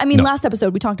specifically. I mean, last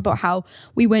episode we talked about how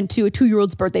we went to a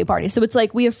 2-year-old's birthday party. So it's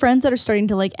like we have friends that are starting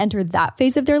to like enter that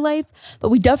phase of their life, but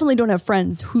we definitely don't have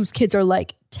friends whose kids are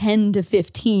like 10 to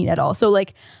 15 at all. So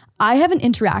like I haven't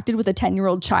interacted with a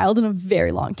 10-year-old child in a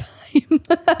very long time.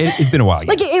 It's been a while. Yeah.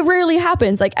 Like it rarely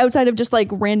happens, like outside of just like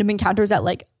random encounters at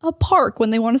like a park when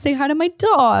they want to say hi to my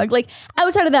dog. Like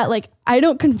outside of that, like I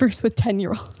don't converse with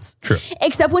 10-year-olds. True.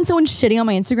 Except when someone's shitting on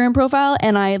my Instagram profile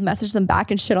and I message them back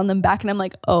and shit on them back and I'm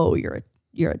like, oh, you're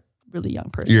a really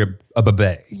young person. You're a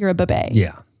babe. You're a babe.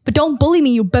 Yeah. But don't bully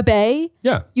me, you babe.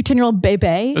 Yeah. You 10-year-old babe.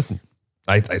 Listen,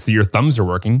 I see your thumbs are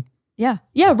working. Yeah.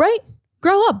 Yeah, right?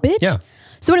 Grow up, bitch. Yeah.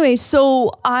 So anyway, so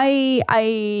I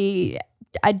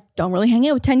don't really hang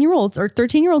out with 10-year-olds or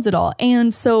 13-year-olds at all.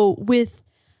 And so with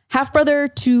half brother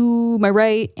to my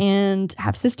right and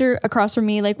half sister across from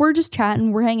me, like we're just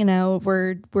chatting, we're hanging out,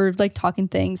 we're like talking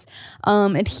things.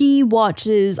 And he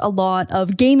watches a lot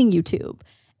of gaming YouTube.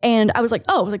 And I was like,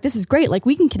 this is great. Like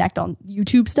we can connect on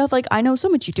YouTube stuff. Like I know so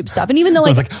much YouTube stuff. And even though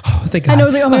like, I was like, oh, thank God. I know, I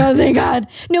was like, oh my God, thank God.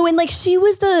 No, and like she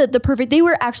was the perfect, they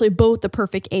were actually both the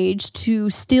perfect age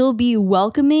to still be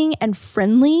welcoming and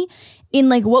friendly in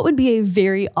like what would be a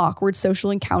very awkward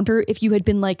social encounter if you had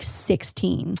been like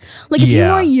 16. Like if you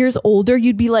were years older,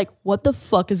 you'd be like, what the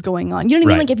fuck is going on? You know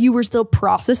what I mean? Like if you were still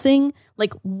processing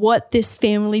like what this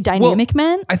family dynamic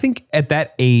meant. I think at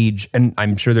that age, and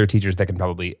I'm sure there are teachers that can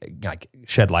probably like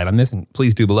shed light on this, and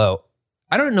please do below.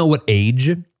 I don't know what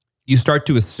age you start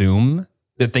to assume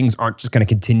that things aren't just going to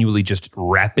continually just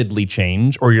rapidly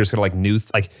change, or you're just going to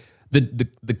like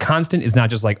the constant is not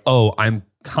just like, oh, I'm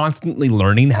constantly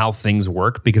learning how things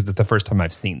work because it's the first time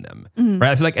I've seen them. Right?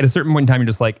 I feel like at a certain point in time, you're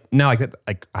just like, no,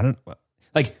 like I don't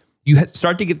like you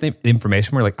start to get the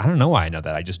information where like, I don't know why I know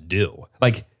that. I just do.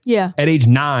 Like, yeah. At age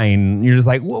 9, you're just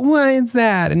like, why is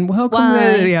that? And how come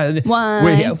that? Yeah.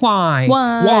 Why?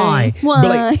 But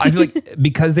like, I feel like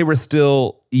because they were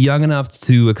still young enough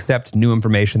to accept new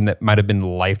information that might have been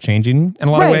life changing in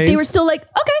a lot of ways. They were still like,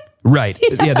 okay, Right.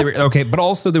 Yeah, they were okay, but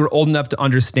also they were old enough to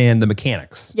understand the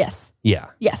mechanics. Yes. Yeah.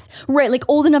 Yes. Right. Like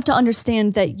old enough to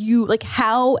understand that you like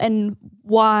how and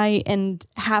why and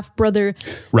half brother,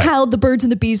 how the birds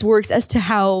and the bees works as to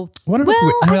how. I don't know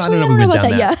if we've been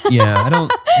down that. Yeah.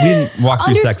 We didn't walk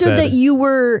through sex ed. Understood that you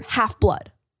were half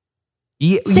blood.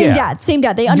 Yeah. Same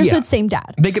dad. They understood same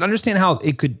dad. They could understand how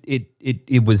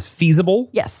it was feasible.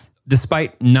 Yes.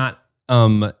 Despite not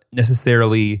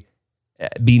necessarily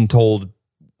being told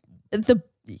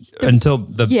until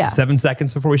the 7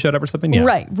 seconds before we showed up or something. Yeah.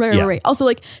 Right. Also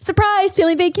like, surprise,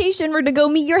 family vacation. We're going to go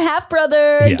meet your half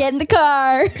brother and get in the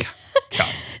car.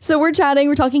 So we're chatting,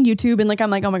 we're talking YouTube, and like I'm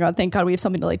like, oh my God, thank God we have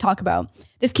something to like talk about.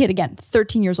 This kid again,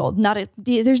 13 years old.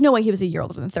 There's no way he was a year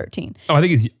older than 13. Oh, I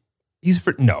think because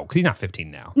he's not 15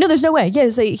 now. No, there's no way. Yeah,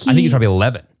 I think he's probably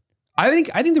 11. I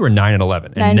think they were 9 and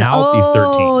 11, and now he's 13.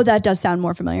 Oh, that does sound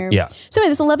more familiar. Yeah. So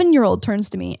anyway, this 11-year-old turns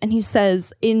to me and he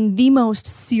says in the most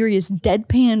serious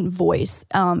deadpan voice,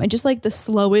 and just like the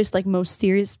slowest, like most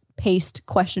serious paced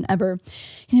question ever. And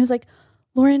he was like,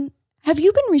 Lauren, have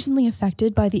you been recently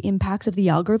affected by the impacts of the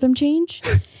algorithm change?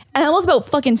 And I almost about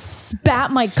fucking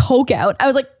spat my Coke out. I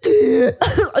was like,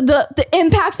 the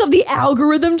impacts of the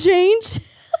algorithm change?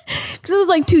 Because it was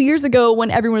like 2 years ago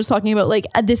when everyone was talking about like,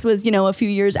 this was, a few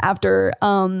years after,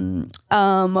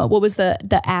 what was the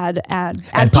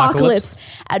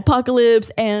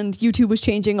adpocalypse, and YouTube was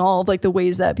changing all of like the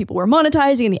ways that people were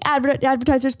monetizing and the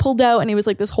advertisers pulled out. And it was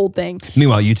like this whole thing.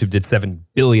 Meanwhile, YouTube did 7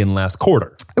 billion last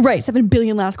quarter. Right. 7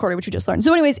 billion last quarter, which we just learned.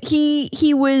 So anyways,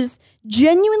 he was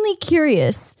genuinely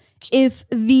curious if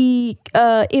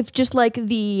just like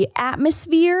the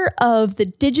atmosphere of the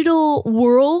digital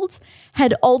world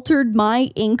had altered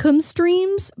my income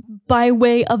streams by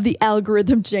way of the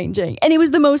algorithm changing. And it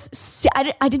was the most,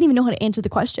 I didn't even know how to answer the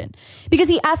question because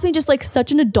he asked me just like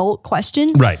such an adult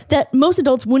question that most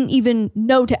adults wouldn't even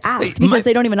know to ask because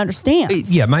they don't even understand.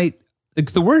 Yeah.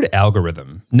 The word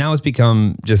algorithm now has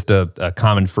become just a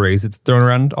common phrase that's thrown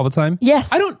around all the time. Yes.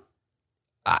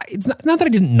 It's not that I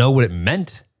didn't know what it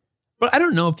meant. But I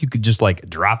don't know if you could just like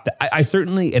drop that. I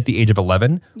certainly at the age of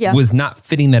 11 was not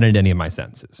fitting that into any of my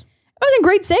senses. I was in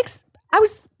grade 6. I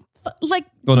was like...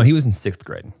 Well, no, he was in 6th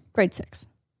grade. Grade 6.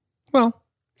 Well...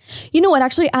 You know what?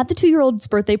 Actually, at the 2-year-old's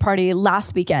birthday party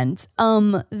last weekend,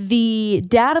 the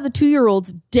dad of the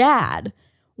 2-year-old's dad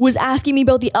was asking me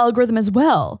about the algorithm as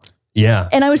well. Yeah.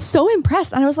 And I was so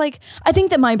impressed. And I was like, I think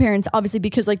that my parents, obviously,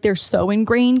 because like they're so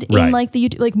ingrained in like the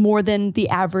YouTube, like more than the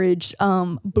average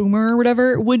boomer or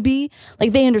whatever would be,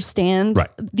 like they understand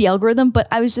the algorithm. But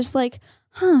I was just like,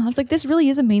 I was like, this really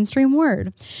is a mainstream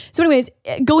word. So anyways,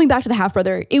 going back to the half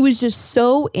brother, it was just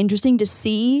so interesting to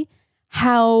see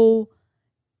how,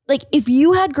 like, if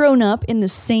you had grown up in the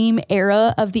same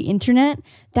era of the internet,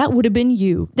 that would have been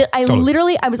you. I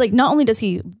was like, not only does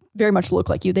he very much look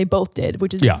like you, they both did,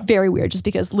 which is very weird just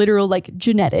because literal like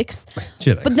genetics.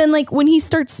 But then like when he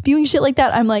starts spewing shit like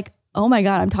that, I'm like, oh my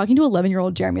God, I'm talking to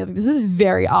 11-year-old Jeremy. Like, this is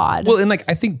very odd. Well, and like,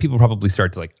 I think people probably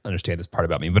start to like understand this part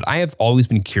about me, but I have always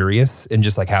been curious in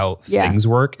just like how things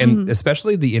work. And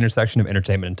especially the intersection of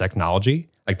entertainment and technology,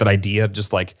 like that idea of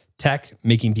just like tech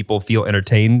making people feel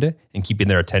entertained and keeping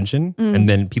their attention and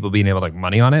then people being able to like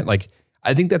money on it. Like,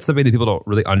 I think that's something that people don't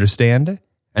really understand.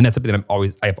 And that's something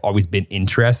that I've always been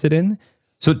interested in.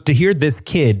 So to hear this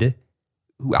kid,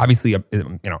 who obviously,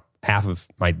 half of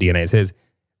my DNA is his,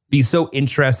 be so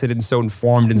interested and so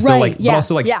informed and so like, but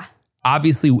also like,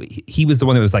 obviously he was the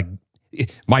one that was like,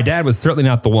 my dad was certainly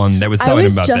not the one that was telling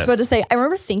him about this. I was just about to say, I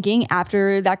remember thinking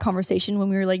after that conversation when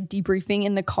we were like debriefing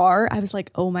in the car, I was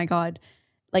like, oh my God,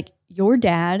 like your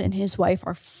dad and his wife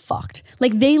are fucked.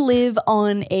 Like they live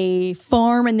on a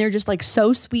farm and they're just like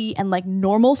so sweet and like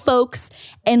normal folks.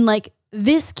 And like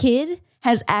this kid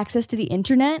has access to the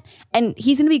internet and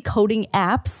he's going to be coding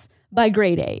apps by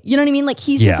grade 8. You know what I mean? Like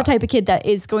he's just the type of kid that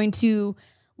is going to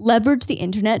leverage the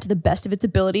internet to the best of its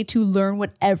ability to learn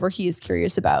whatever he is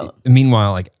curious about.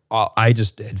 Meanwhile, like I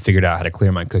just had figured out how to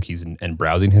clear my cookies and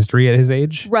browsing history at his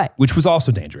age. Right. Which was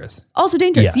also dangerous.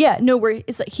 Yeah. No, where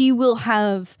it's like he will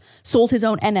have sold his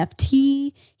own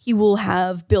NFT. He will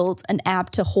have built an app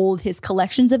to hold his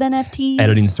collections of NFTs.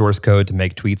 Editing source code to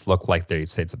make tweets look like they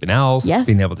said something else. Yes.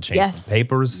 Being able to change some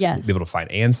papers. Yes. Be able to find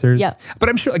answers. Yeah. But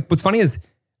I'm sure like what's funny is,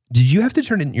 did you have to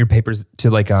turn in your papers to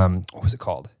like, what was it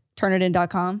called?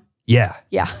 Turnitin.com. Yeah.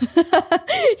 Yeah.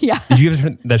 Yeah. Did you have to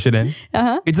turn that shit in?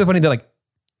 Uh-huh. It's so funny that like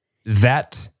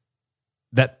that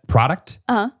product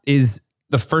is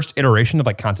the first iteration of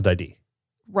like content ID.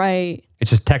 Right. It's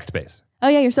just text-based. Oh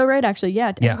yeah, you're so right actually.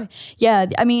 Yeah. Yeah. Yeah.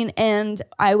 I mean, and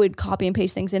I would copy and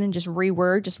paste things in and just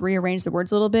rearrange the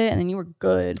words a little bit and then you were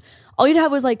good. All you'd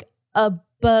have was like a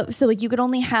but so like you could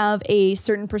only have a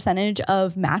certain percentage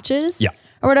of matches Yeah.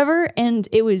 or whatever. And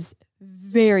it was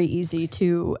very easy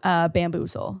to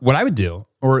bamboozle. What I would do,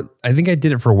 or I think I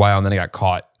did it for a while and then I got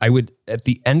caught. I would, at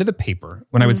the end of the paper,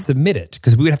 when I would submit it,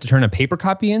 because we would have to turn a paper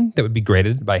copy in that would be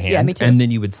graded by hand. Yeah, me too. And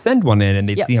then you would send one in and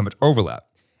they'd see how much overlap.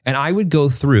 And I would go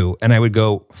through and I would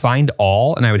go find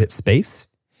all and I would hit space.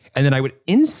 And then I would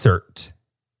insert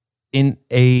in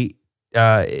in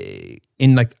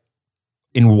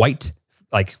white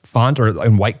like font or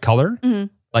in white color,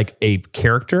 like a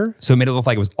character. So it made it look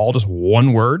like it was all just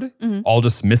one word, all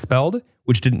just misspelled,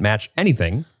 which didn't match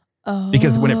anything.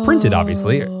 Because when it printed,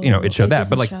 obviously, it showed that.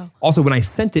 But like also when I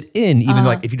sent it in, even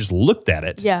like if you just looked at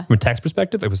it from a text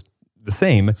perspective, it was the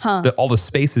same. All the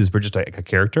spaces were just like a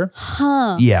character.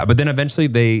 Yeah, but then eventually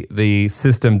the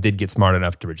system did get smart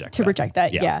enough to reject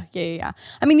that. Yeah.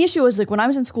 I mean, the issue was like when I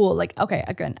was in school, like, okay,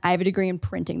 again, I have a degree in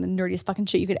printing, the nerdiest fucking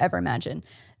shit you could ever imagine.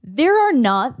 There are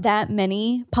not that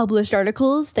many published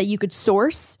articles that you could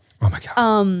source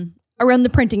around the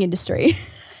printing industry.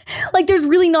 Like there's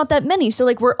really not that many. So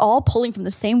like we're all pulling from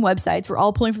the same websites. We're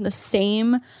all pulling from the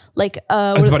same like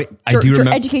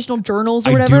educational journals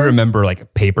or whatever. I do remember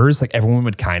like papers, like everyone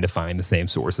would kind of find the same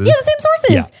sources. Yeah, the same sources.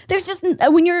 Yeah. There's just,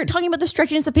 when you're talking about the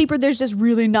stretchiness of paper, there's just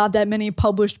really not that many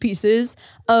published pieces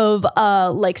of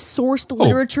like sourced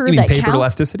literature you mean that paper count.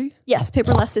 elasticity? Yes,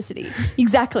 paper elasticity.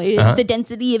 Exactly. The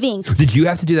density of ink. Did you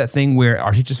have to do that thing where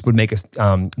our teachers would make us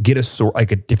get a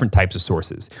different types of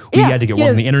sources? We had to get one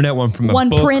from the internet, one from a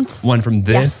book, print, one from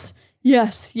this.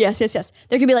 Yes.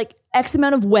 There can be like X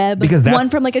amount of web, one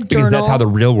from like a journal. Because that's how the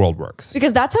real world works.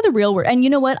 And you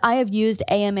know what? I have used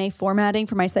AMA formatting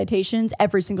for my citations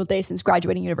every single day since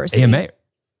graduating university. AMA.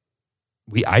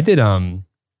 I did I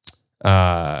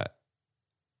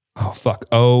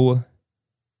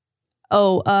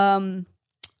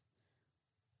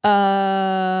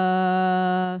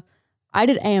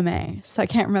did AMA, so I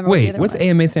can't remember. Wait, what's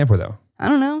AMA stand for though? I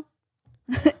don't know.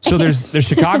 So there's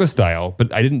Chicago style,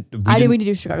 but we didn't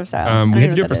do Chicago style. We had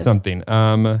to do it for something.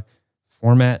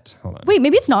 Format. Hold on. Wait,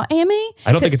 maybe it's not AMA?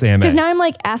 I don't think it's AMA. Because now I'm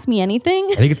like, ask me anything.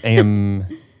 I think it's No,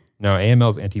 AML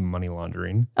is anti-money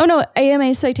laundering. Oh no,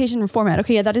 AMA citation format.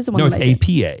 Okay, yeah, that is the one. No, it's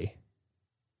APA.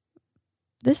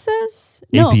 This says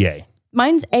APA.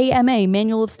 Mine's AMA,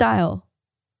 Manual of Style.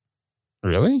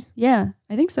 Really? Yeah,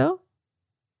 I think so.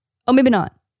 Oh, maybe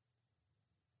not.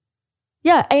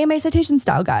 Yeah, AMA Citation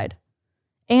Style Guide.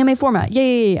 AMA format.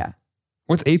 Yeah.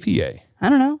 What's APA? I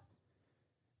don't know.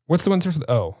 What's the one for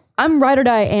the O? I'm ride or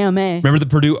die AMA. Remember the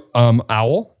Purdue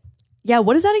OWL? Yeah,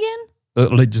 what is that again?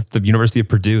 Like just the University of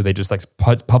Purdue. They just like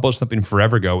published something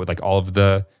forever ago with like all of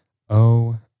the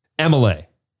MLA.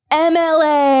 Yeah.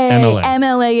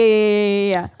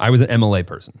 I was an MLA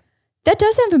person. That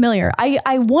does sound familiar.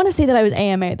 I want to say that I was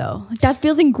AMA though. Like, that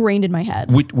feels ingrained in my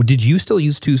head. Did you still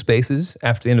use two spaces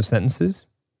after the end of sentences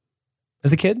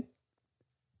as a kid?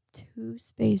 Two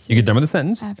spaces. You get done with the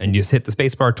sentence and you just hit the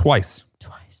space bar twice.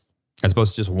 As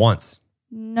opposed to just once.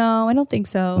 No, I don't think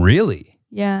so. Really?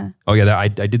 Yeah. Oh yeah, I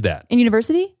did that. In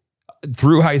university?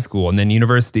 Through high school and then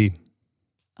university.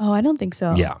 Oh, I don't think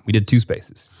so. Yeah, we did two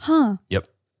spaces. Huh. Yep.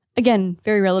 Again,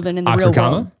 very relevant in the Oxford real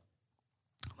comma? world.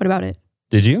 What about it?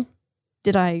 Did you?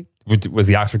 Did I? Was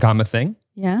the Oxford comma a thing?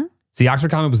 Yeah. See, Oxford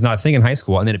comma was not a thing in high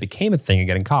school, and then it became a thing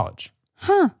again in college.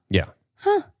 Huh. Yeah.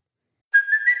 Huh.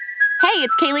 Hey,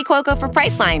 it's Kaylee Cuoco for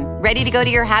Priceline. Ready to go to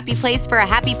your happy place for a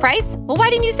happy price? Well, why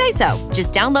didn't you say so?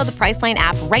 Just download the Priceline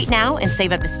app right now and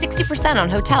save up to 60% on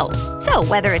hotels. So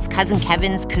whether it's Cousin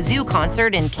Kevin's Kazoo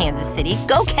Concert in Kansas City,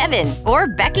 go Kevin, or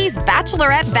Becky's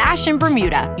Bachelorette Bash in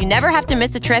Bermuda, you never have to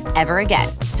miss a trip ever again.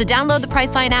 So download the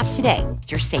Priceline app today.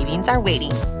 Your savings are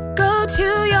waiting. Go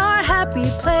to your happy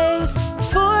place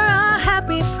for a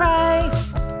happy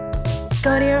price.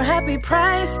 Go to your happy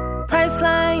price,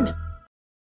 Priceline.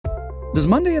 Does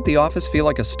Monday at the office feel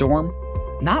like a storm?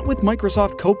 Not with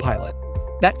Microsoft Copilot.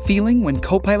 That feeling when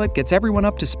Copilot gets everyone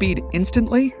up to speed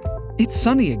instantly? It's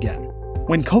sunny again.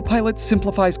 When Copilot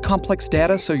simplifies complex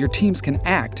data so your teams can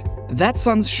act, that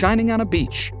sun's shining on a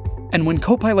beach. And when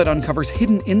Copilot uncovers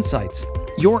hidden insights,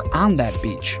 you're on that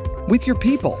beach with your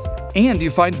people, and you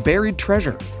find buried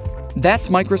treasure. That's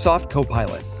Microsoft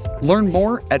Copilot. Learn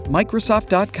more at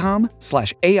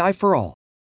Microsoft.com/AI for all.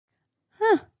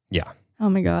 Huh. Yeah. Oh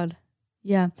my God.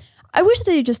 Yeah. I wish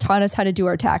they just taught us how to do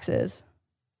our taxes.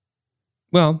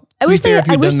 Well, to be fair, if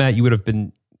you had done that, you would have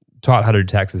been taught how to do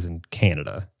taxes in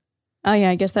Canada. Oh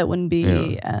yeah, I guess that wouldn't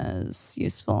be as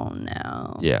useful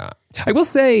now. Yeah. I will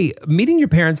say, meeting your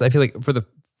parents, I feel like for the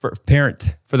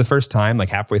first time, like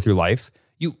halfway through life,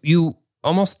 you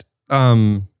almost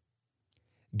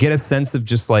get a sense of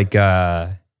just like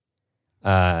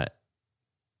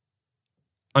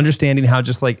understanding how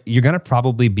just like you're going to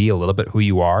probably be a little bit who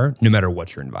you are no matter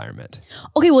what your environment.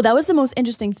 Okay, well, that was the most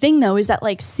interesting thing though, is that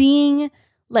like seeing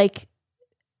like,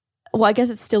 well, I guess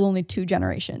it's still only 2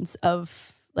 generations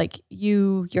of like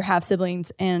your half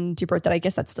siblings and your birth. That I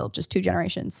guess that's still just 2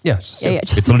 generations. Yeah.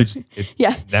 It's only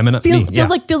them and feels, me. Feels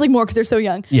like more because they're so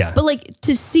young. Yeah. But like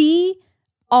to see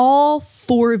all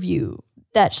 4 of you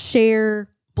that share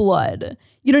blood,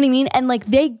 you know what I mean? And like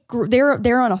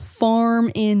they're on a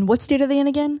farm in, what state are they in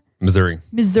again?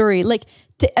 Missouri. Like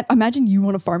imagine you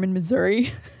on a farm in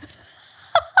Missouri.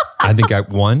 I think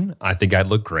I'd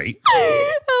look great.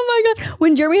 Oh my God.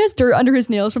 When Jeremy has dirt under his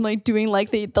nails from like doing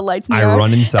like the lights in the I yard,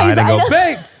 run inside and go,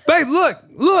 babe,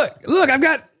 look, I've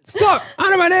got stuff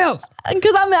under my nails.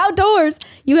 Because I'm outdoors.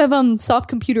 You have soft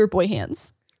computer boy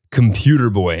hands. Computer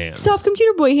boy hands. Soft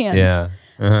computer boy hands. Yeah.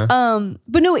 Uh-huh.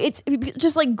 But no, it's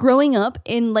just like growing up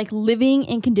in like living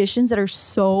in conditions that are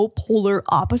so polar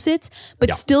opposites,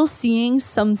 but still seeing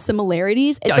some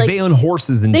similarities. It's like they own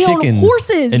horses and chickens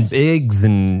and pigs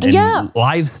and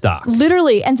livestock.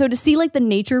 Literally. And so to see like the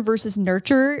nature versus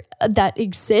nurture that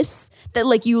exists, that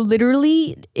like you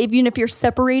literally, even if you're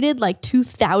separated like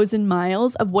 2,000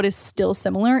 miles of what is still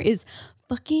similar, is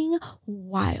fucking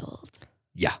wild.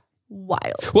 Yeah.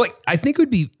 Wild. Well, I think it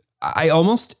would be,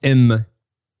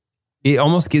 it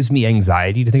almost gives me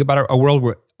anxiety to think about a world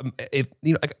where, if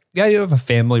you know, like the idea of a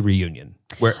family reunion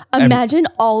where imagine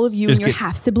all of you and your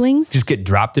half siblings just get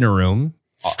dropped in a room.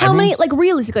 How many, like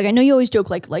realistically, like I know you always joke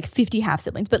like 50 half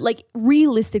siblings, but like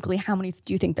realistically, how many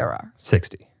do you think there are?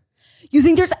 60. You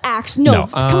think there's actually, no,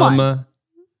 come on.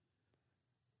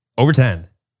 Over 10.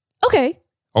 Okay.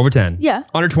 Over 10. Yeah.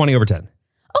 Under 20, over 10.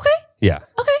 Okay. Yeah.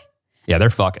 Okay. Yeah, they're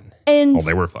fucking. And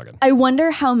they were fucking. I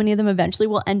wonder how many of them eventually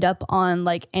will end up on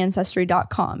like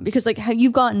Ancestry.com, because like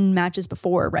you've gotten matches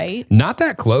before, right? Not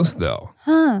that close though.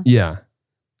 Huh. Yeah.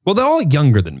 Well, they're all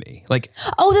younger than me. Like,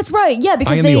 oh, that's right. Yeah,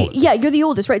 because you're the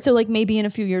oldest, right? So like maybe in a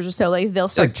few years or so, like they'll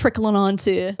start trickling on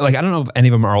to. Like, I don't know if any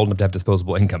of them are old enough to have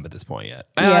disposable income at this point yet.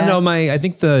 Yeah. I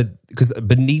think because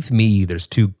beneath me, there's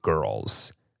 2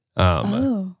 girls.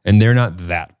 And they're not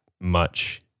that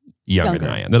much younger than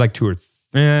I am. They're like 2 or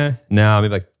maybe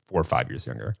like 4 or 5 years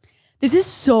younger. This is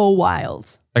so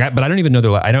wild. Like, but I don't even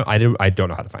know I don't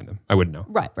know how to find them. I wouldn't know.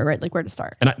 Right. Like where to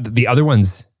start. And the other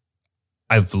ones,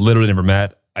 I've literally never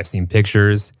met. I've seen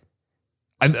pictures.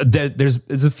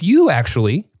 There's a few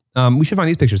actually. We should find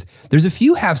these pictures. There's a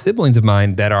few half siblings of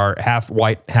mine that are half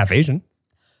white, half Asian.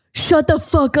 Shut the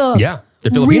fuck up. Yeah.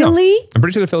 They're Filipino. Really? I'm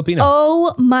pretty sure they're Filipino.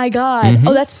 Oh my God. Mm-hmm.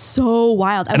 Oh, that's so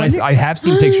wild. I have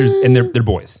seen pictures and they're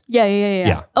boys.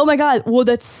 Yeah. Oh my God. Well,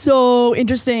 that's so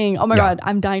interesting. Oh my God.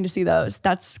 I'm dying to see those.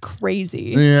 That's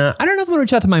crazy. Yeah. I don't know if I'm going to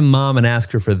reach out to my mom and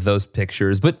ask her for those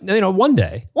pictures, but you know, one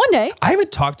day. I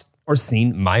haven't talked or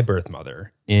seen my birth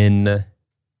mother in.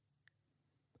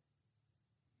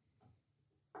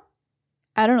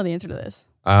 I don't know the answer to this.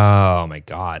 Oh my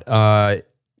God.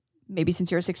 Maybe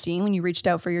since you were 16 when you reached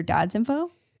out for your dad's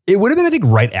info? It would have been, I think,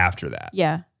 right after that.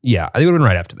 Yeah. Yeah, I think it would have been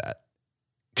right after that.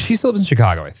 She still lives in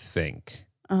Chicago, I think.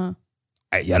 Uh-huh.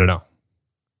 I don't know.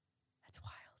 That's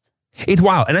wild. It's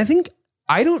wild. And I think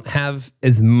I don't have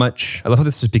as much, I love how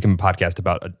this has become a podcast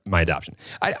about my adoption.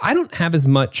 I don't have as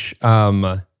much,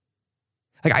 I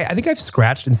think I've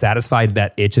scratched and satisfied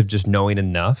that itch of just knowing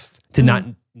enough to not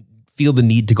feel the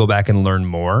need to go back and learn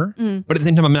more. But at the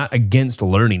same time, I'm not against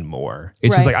learning more.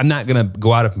 It's just like, I'm not going to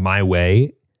go out of my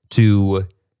way to,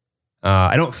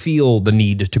 I don't feel the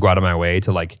need to go out of my way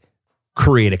to like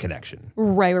create a connection.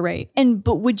 Right.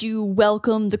 But would you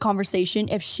welcome the conversation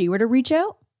if she were to reach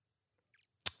out?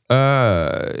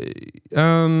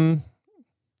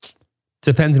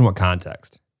 Depends in what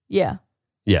context. Yeah.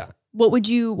 What would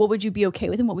you be okay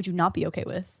with and what would you not be okay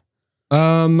with?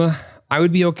 I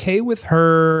would be okay with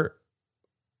her.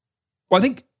 Well, I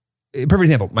think, perfect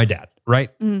example, my dad,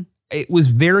 right? Mm-hmm. It was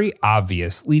very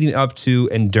obvious leading up to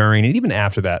and during and even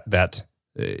after that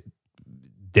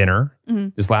dinner,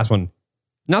 this last one,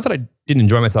 not that I didn't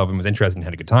enjoy myself and was interested and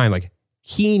had a good time, like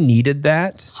he needed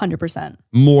that 100%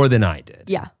 more than I did.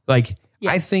 Yeah.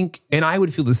 I think, and I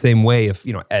would feel the same way if,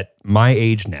 at my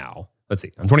age now, let's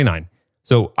see, I'm 29.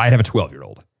 So I'd have a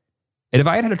 12-year-old. And if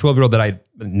I had a 12-year-old that I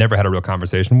never had a real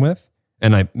conversation with,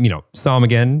 and I, saw him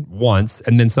again once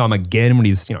and then saw him again when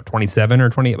he's, 27 or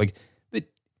 28,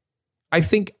 I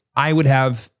think I would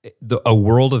have a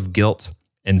world of guilt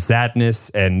and sadness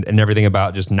and everything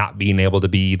about just not being able to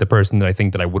be the person that I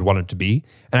think that I would want it to be.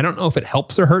 And I don't know if it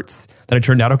helps or hurts that it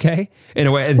turned out okay in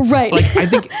a way. And right. I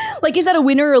think is that a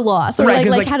win or a loss? Or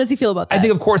how does he feel about that? I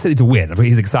think of course it's a win.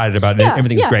 He's excited about it.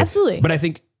 Everything's great. Absolutely. But I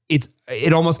think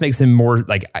it almost makes him more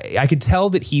I could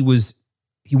tell that he was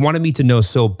he wanted me to know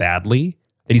so badly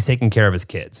that he's taking care of his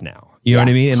kids now. You know what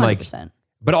I mean? And 100%.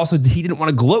 but also he didn't want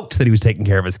to gloat that he was taking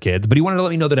care of his kids, but he wanted to let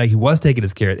me know that he was taking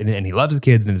his care and he loves his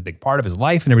kids and it's a big part of his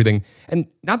life and everything. And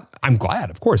I'm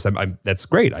glad, of course. That's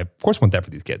great. I of course want that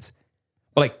for these kids.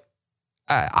 But like,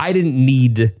 I didn't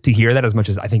need to hear that as much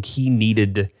as I think he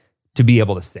needed to be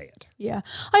able to say it. Yeah.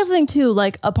 I also think too,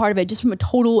 like a part of it, just from a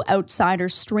total outsider,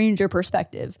 stranger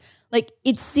perspective, like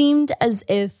it seemed as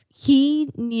if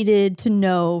he needed to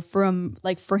know from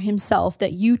like for himself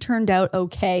that you turned out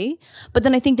okay. But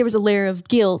then I think there was a layer of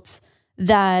guilt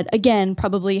that again,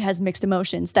 probably has mixed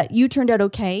emotions that you turned out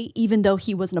okay, even though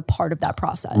he wasn't a part of that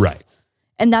process. Right.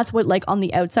 And that's what like on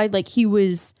the outside, like he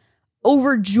was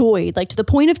overjoyed, like to the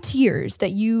point of tears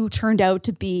that you turned out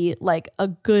to be like a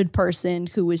good person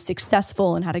who was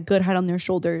successful and had a good head on their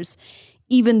shoulders,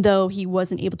 even though he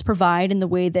wasn't able to provide in the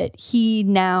way that he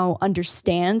now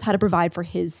understands how to provide for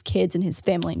his kids and his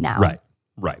family now.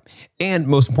 Right. And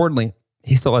most importantly,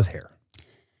 he still has hair.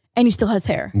 And he still has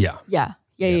hair. Yeah.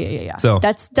 Yeah. So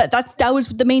that was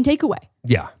the main takeaway.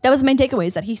 Yeah. That was the main takeaway,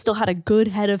 is that he still had a good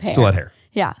head of hair. Still had hair.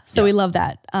 Yeah. So we love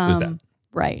that. is that.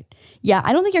 Right. Yeah.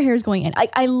 I don't think your hair is going in.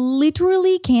 I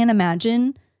literally can't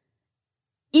imagine,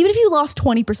 even if you lost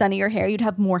 20% of your hair, you'd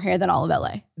have more hair than all of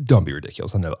LA. Don't be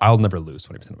ridiculous. I'll never lose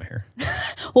 20% of my hair.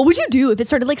 What would you do if it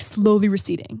started like slowly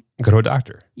receding? Go to a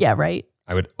doctor. Yeah. Right.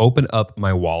 I would open up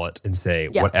my wallet and say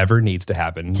whatever needs to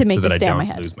happen to make so that I stay on my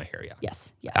don't head. lose my hair. Yeah.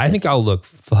 Yes. I think I'll look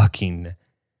fucking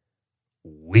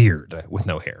weird with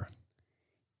no hair.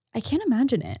 I can't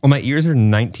imagine it. Well, my ears are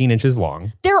 19 inches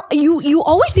long. You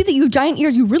always say that you have giant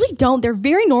ears. You really don't. They're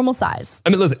very normal size. I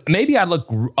mean, listen, maybe I'd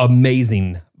look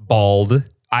amazing bald.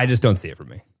 I just don't see it for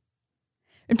me.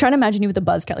 I'm trying to imagine you with a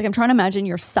buzz cut. Like I'm trying to imagine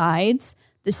your sides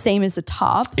the same as the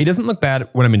top. It doesn't look bad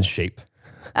when I'm in shape.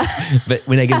 But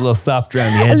when I get a little softer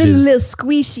around the A edges. little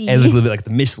squishy. I look a little bit like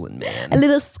the Michelin Man. A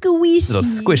little squishy. Little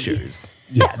squishers.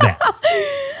 Yeah, that.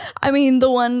 I mean, the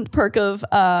one perk of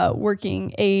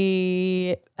working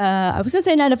I was going to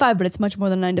say 9 to 5, but it's much more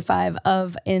than 9 to 5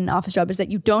 of an office job is that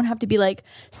you don't have to be like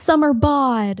summer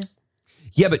bod.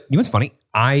 Yeah, but you know what's funny?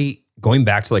 Going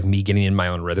back to like me getting in my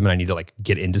own rhythm and I need to like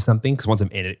get into something because once I'm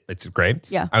in it, it's great.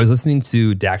 Yeah. I was listening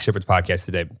to Dak Shepard's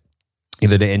podcast the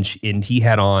other day and he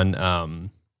had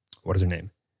on, what is her name?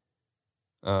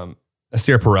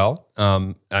 Esther Perel.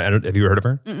 Have you heard of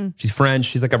her? Mm-mm. She's French.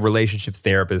 She's like a relationship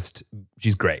therapist.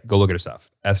 She's great. Go look at her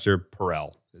stuff. Esther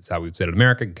Perel is how we say it in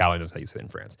America. Callie knows how you say it in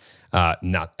France.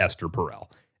 Not Esther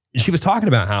Perel. And she was talking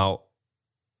about how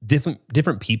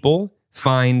different people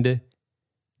find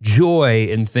joy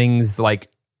in things like,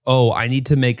 oh, I need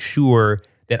to make sure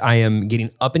that I am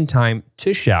getting up in time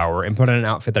to shower and put on an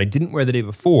outfit that I didn't wear the day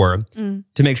before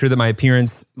to make sure that my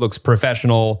appearance looks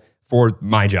professional for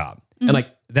my job. And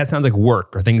like, that sounds like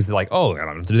work or things like, oh, I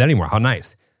don't have to do that anymore. How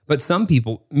nice. But some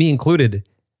people, me included,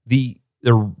 the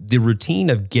routine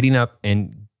of getting up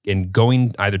and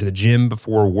going either to the gym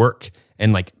before work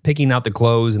and like picking out the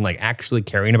clothes and like actually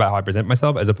caring about how I present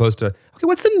myself as opposed to, okay,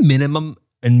 what's the minimum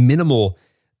and minimal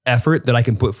effort that I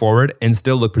can put forward and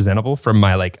still look presentable from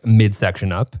my like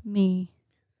midsection up? Me.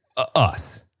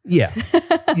 Us. Yeah.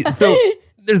 So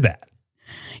there's that.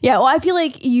 Yeah, well, I feel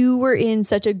like you were in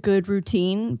such a good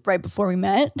routine right before we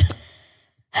met.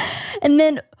 And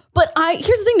then, but here's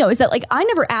the thing though, is that like, I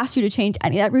never asked you to change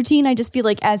any of that routine. I just feel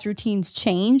like as routines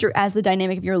change or as the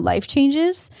dynamic of your life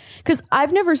changes, because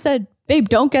I've never said, babe,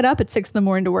 don't get up at 6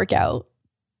 a.m. to work out.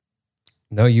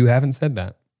 No, you haven't said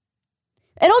that.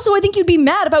 And also I think you'd be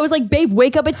mad if I was like, babe,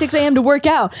 wake up at 6 a.m. to work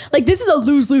out. Like this is a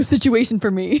lose-lose situation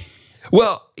for me.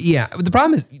 Well, yeah. The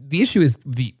problem is, the issue is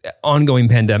the ongoing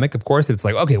pandemic. Of course, it's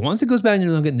like, okay, once it goes back,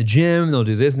 they'll get in the gym, they'll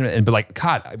do this, but like,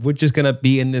 God, we're just gonna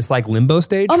be in this like limbo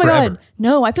stage Oh my forever. God.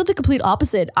 No, I feel the complete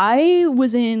opposite. I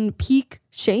was in peak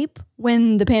shape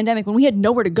when the pandemic, when we had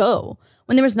nowhere to go,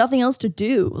 when there was nothing else to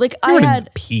do. Like You were I in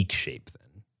had peak shape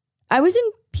then. I was in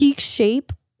peak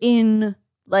shape in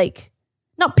like,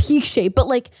 not peak shape, but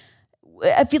like,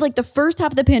 I feel like the first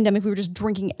half of the pandemic, we were just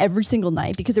drinking every single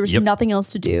night because there was nothing else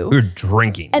to do. We were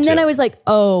drinking. And then too. I was like,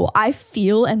 oh, I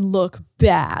feel and look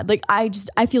bad. Like I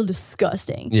feel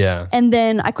disgusting. Yeah. And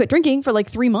then I quit drinking for like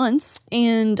 3 months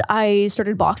and I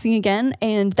started boxing again.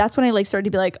 And that's when I like started to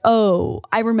be like, oh,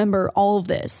 I remember all of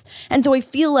this. And so I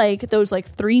feel like those like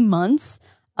 3 months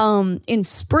in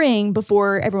spring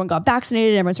before everyone got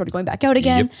vaccinated and everyone started going back out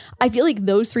again. Yep. I feel like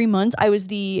those 3 months I was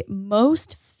the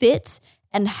most fit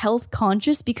and health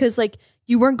conscious because like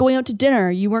you weren't going out to dinner,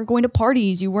 you weren't going to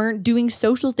parties, you weren't doing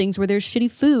social things where there's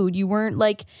shitty food, you weren't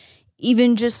like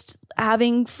even just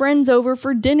having friends over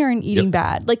for dinner and eating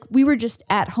bad. Like we were just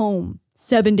at home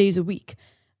 7 days a week.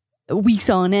 weeks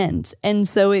on end. And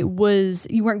so you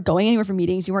weren't going anywhere for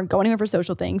meetings, you weren't going anywhere for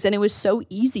social things. And it was so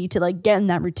easy to like get in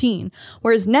that routine.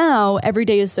 Whereas now every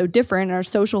day is so different and our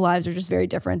social lives are just very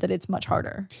different that it's much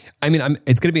harder. I mean,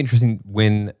 it's going to be interesting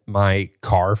when my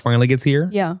car finally gets here.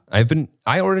 Yeah.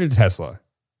 I ordered a Tesla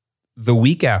the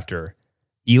week after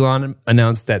Elon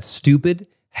announced that stupid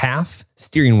half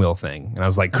steering wheel thing. And I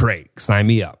was like, great, sign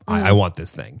me up. I want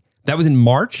this thing. That was in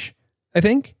March, I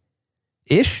think,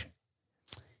 ish.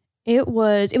 It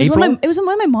was when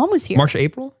my mom was here. March,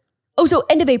 April? Oh, so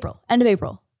end of April.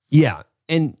 Yeah.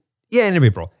 End of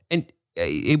April. And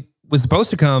it was supposed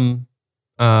to come,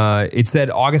 it said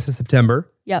August to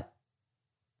September. Yep.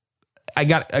 I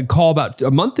got a call about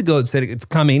a month ago that said it's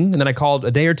coming. And then I called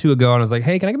a day or two ago and I was like,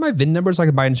 hey, can I get my VIN number so I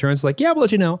can buy insurance? Like, yeah, we'll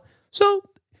let you know. So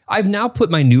I've now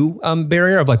put my new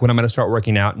barrier of like when I'm going to start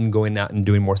working out and going out and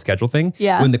doing more schedule thing.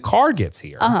 Yeah. When the car gets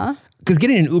here. Because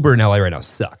getting an Uber in LA right now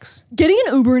sucks. Getting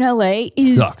an Uber in LA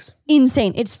is sucks.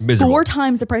 Insane. It's miserable. 4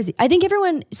 times the price. I think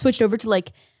everyone switched over to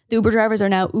like the Uber drivers are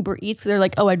now Uber Eats because they're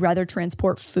like, oh, I'd rather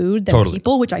transport food than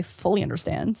people, which I fully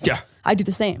understand. Yeah. I do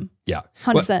the same. Yeah.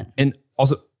 100%. Well, and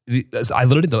also, I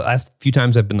literally, the last few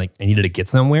times I've been like, I needed to get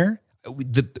somewhere,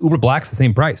 the Uber Black's the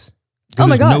same price. Oh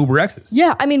my God. No Uber X's.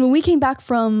 Yeah. I mean, when we came back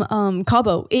from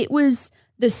Cabo, it was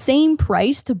the same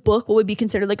price to book what would be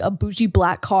considered like a bougie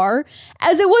black car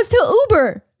as it was to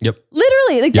Uber. Yep.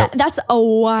 Literally. Like that's a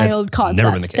wild concept.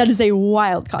 Never been the case. That is a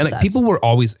wild concept. And like people were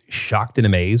always shocked and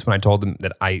amazed when I told them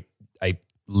that I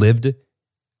lived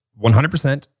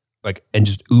 100% like and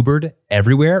just Ubered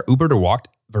everywhere, Ubered or walked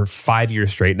for 5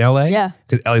 years straight in LA. Yeah.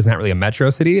 Because LA's not really a metro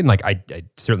city. And like I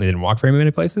certainly didn't walk very many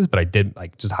places, but I did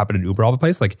like just hop in an Uber all the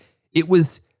place. Like it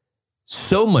was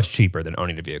so much cheaper than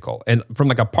owning a vehicle. And from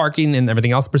like a parking and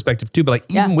everything else perspective too. But like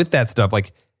even with that stuff,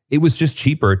 like it was just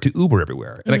cheaper to Uber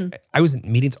everywhere. And like I was in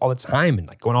meetings all the time and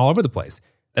like going all over the place.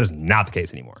 That is not the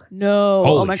case anymore. No.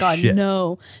 Holy oh my God. shit.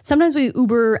 No. Sometimes we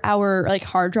Uber our like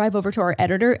hard drive over to our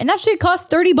editor and that shit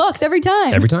costs $30 every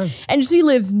time. Every time. And she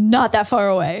lives not that far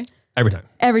away. Every time.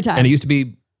 Every time. And it used to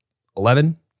be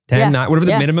 11, 10, 9, whatever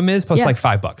the minimum is, plus like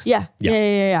 $5.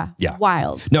 Yeah.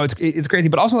 Wild. No, it's crazy.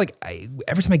 But also like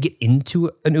every time I get into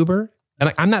an Uber, and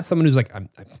like, I'm not someone who's like,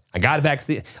 I got a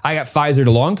vaccine. I got Pfizer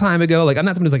a long time ago. Like I'm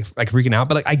not someone who's like freaking out,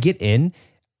 but like I get in,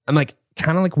 I'm like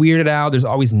kind of like weirded out. There's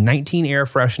always 19 air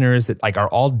fresheners that like are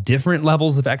all different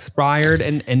levels of expired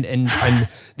and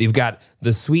they've got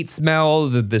the sweet smell,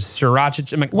 the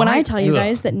sriracha. I'm like, when I tell you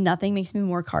guys that nothing makes me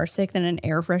more car sick than an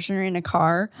air freshener in a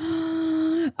car,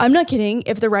 I'm not kidding.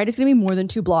 If the ride is going to be more than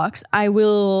 2 blocks, I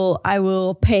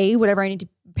will pay whatever I need to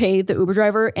pay the Uber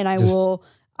driver, and I will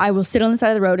sit on the side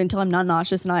of the road until I'm not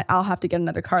nauseous, and I'll have to get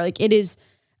another car. Like it is,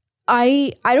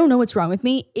 I don't know what's wrong with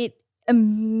me.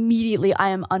 Immediately I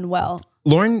am unwell.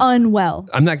 Lauren,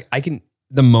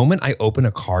 the moment I open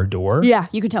a car door. Yeah,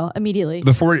 you can tell immediately.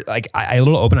 Before like I a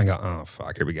little open, I go, oh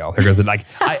fuck, here we go. Here goes it. Like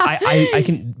I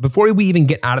can, before we even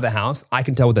get out of the house, I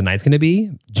can tell what the night's gonna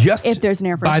be just if there's an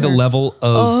air freshener. By the level of,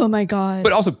 oh my God.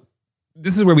 But also,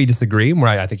 this is where we disagree, where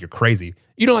I think you're crazy.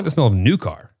 You don't like the smell of a new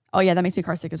car. Oh yeah, that makes me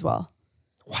car sick as well.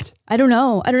 What? I don't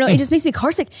know. It just makes me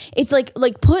car sick. It's like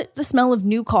put the smell of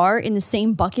new car in the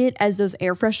same bucket as those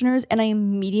air fresheners, and I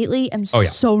immediately am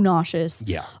so nauseous.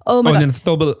 Yeah. Oh my God. And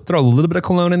then throw a little bit of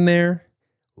cologne in there,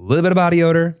 a little bit of body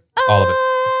odor, all of it.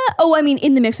 Oh, I mean,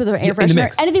 in the mix with an air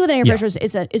freshener. Anything with an air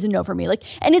freshener is a no for me. Like,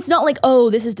 and it's not like, oh,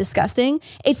 this is disgusting.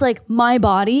 It's like my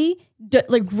body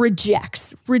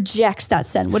rejects that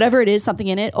scent, whatever it is, something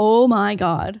in it. Oh my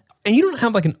God. And you don't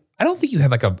have like I don't think you have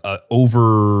like a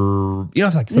over, you know,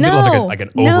 like some people have like an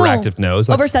overactive nose.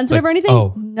 Like, oversensitive or anything?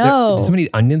 Oh, no. So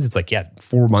many onions. It's like,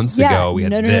 4 months ago we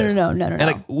had this. No. And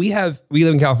like we live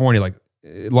in California, like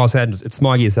Los Angeles, it's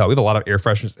smoggy as hell. We have a lot of air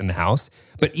fresheners in the house.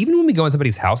 But even when we go in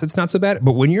somebody's house, it's not so bad.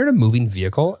 But when you're in a moving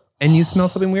vehicle and you smell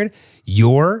something weird,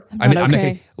 I'm not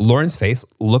kidding. Lauren's face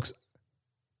looks.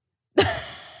 I'm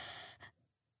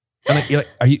like,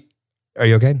 are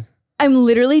you okay? I'm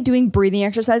literally doing breathing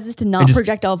exercises to not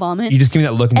projectile vomit. You just give me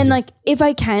that look. And like, if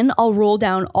I can, I'll roll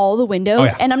down all the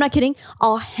windows. And I'm not kidding.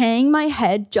 I'll hang my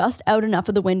head just out enough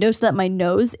of the window so that my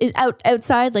nose is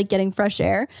outside, like getting fresh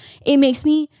air. It makes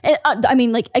me, I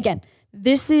mean, like, again,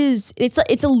 it's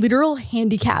a literal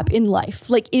handicap in life.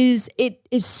 Like it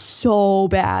is so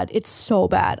bad. It's so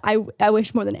bad. I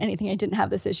wish more than anything I didn't have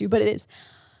this issue, but it is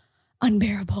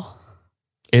unbearable.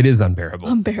 It is unbearable.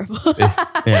 Unbearable.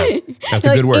 Yeah, that's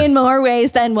a good word. In more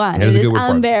ways than one. It is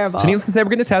unbearable. So needless to say, we're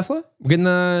getting a Tesla. We're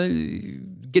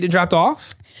getting dropped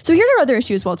off. So here's our other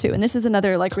issue as well too. And this is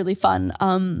another like really fun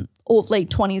old late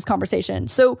 20s conversation.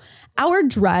 So our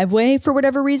driveway, for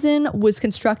whatever reason, was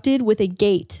constructed with a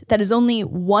gate that is only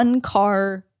one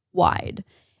car wide.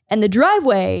 And the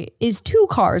driveway is 2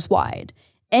 cars wide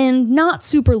and not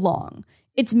super long.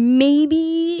 It's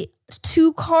maybe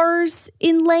 2 cars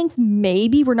in length,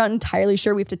 maybe. We're not entirely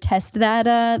sure. We have to test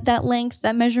that length,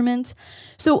 that measurement.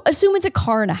 So assume it's a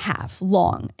car and a half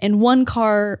long and 1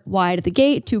 car wide at the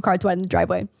gate, 2 cars wide in the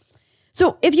driveway.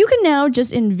 So if you can now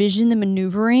just envision the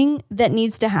maneuvering that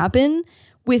needs to happen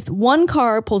with 1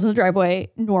 car pulls in the driveway,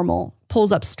 normal,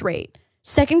 pulls up straight.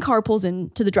 Second car pulls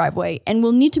into the driveway and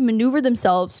will need to maneuver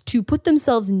themselves to put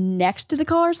themselves next to the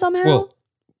car somehow. Well,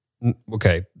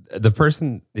 okay. The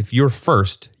person, if you're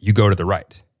first, you go to the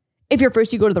right. If you're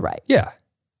first, you go to the right. Yeah.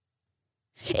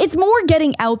 It's more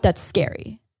getting out that's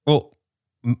scary. Well,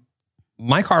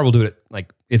 my car will do it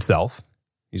like itself.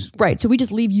 Right. So we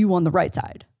just leave you on the right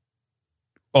side.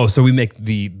 Oh, so we make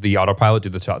the autopilot do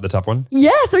the top one?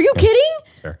 Yes. Are you kidding?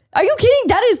 That's fair. Are you kidding?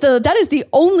 That is the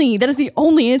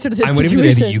only answer to this I wouldn't situation.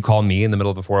 even say that you call me in the middle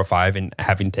of the 405 and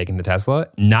having taken the Tesla,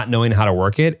 not knowing how to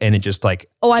work it, and it just like.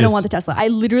 Oh, I don't want the Tesla. I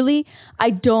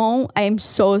am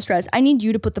so stressed. I need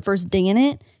you to put the first ding in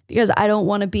it because I don't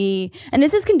want to be, and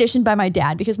this is conditioned by my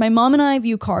dad because my mom and I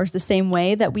view cars the same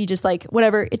way that we just like,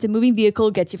 whatever, it's a moving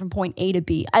vehicle, gets you from point A to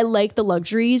B. I like the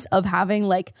luxuries of having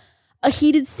like a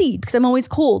heated seat because I'm always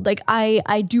cold. Like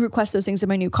I do request those things in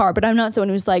my new car, but I'm not someone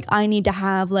who's like, I need to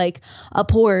have like a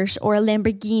Porsche or a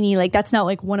Lamborghini. Like that's not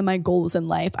like one of my goals in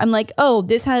life. I'm like, oh,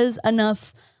 this has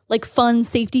enough like fun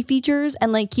safety features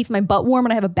and like keeps my butt warm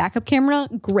and I have a backup camera.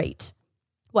 Great.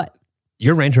 What?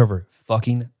 Your Range Rover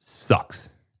fucking sucks.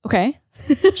 Okay.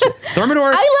 Thermidor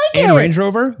I like and it. Range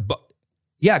Rover, but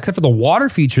yeah, except for the water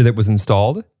feature that was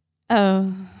installed.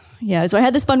 Oh. Yeah, so I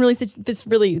had this fun What do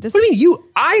you mean?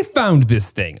 I found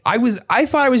this thing. I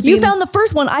thought I was being. You found the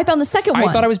first one. I found the second one.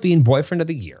 I thought I was being boyfriend of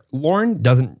the year. Lauren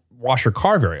doesn't wash her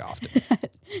car very often.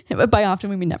 By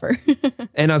often, we mean never.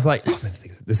 And I was like, oh,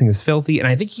 this thing is filthy. And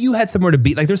I think you had somewhere to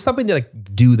be. Like, there's something to like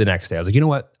do the next day. I was like, you know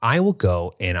what? I will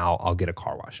go and I'll get a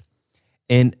car wash.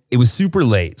 And it was super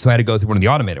late, so I had to go through one of the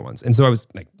automated ones. And so I was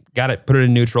like, got it, put it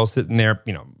in neutral, sitting there,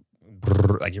 you know,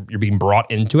 like you're being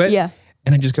brought into it. Yeah.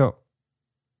 And I just go.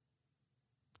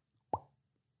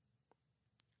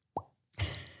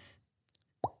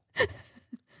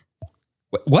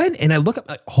 What? And I look up,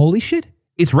 like, holy shit,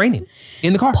 it's raining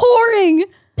in the car. Pouring.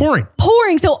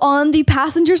 So on the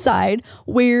passenger side,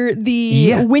 where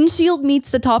the windshield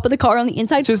meets the top of the car on the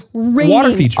inside, just raining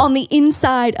water feature on the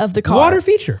inside of the car. Water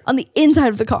feature on the inside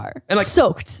of the car, and like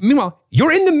soaked. Meanwhile,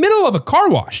 you're in the middle of a car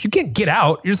wash. You can't get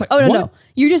out. You're just like, oh no, what? no.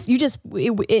 You just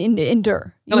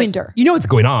endure. You like, endure. You know what's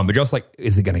going on, but you're just like,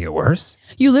 is it gonna get worse?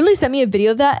 You literally sent me a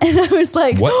video of that, and I was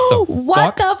like,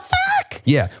 what the fuck?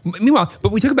 Yeah. Meanwhile,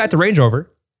 but we took it back to Range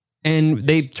Rover, and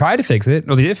they tried to fix it.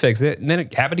 No, they did fix it, and then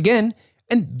it happened again.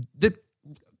 And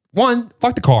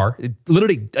fuck the car. It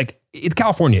literally, like, it's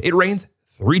California. It rains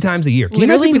 3 times a year. Can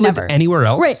Literally you imagine if we never. lived anywhere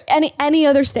else? Right. Any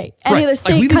other state. Any other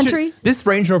state, country. This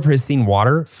Range Rover has seen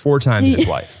water 4 times in its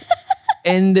life.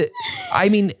 And I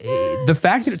mean, the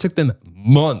fact that it took them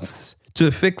months to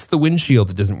fix the windshield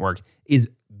that doesn't work is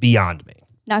beyond me.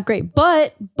 Not great.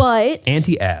 But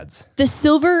anti-ads. The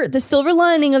silver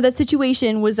lining of that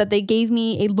situation was that they gave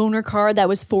me a loaner car that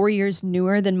was 4 years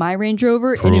newer than my Range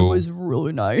Rover. True. And it was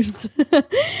really nice.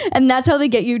 And that's how they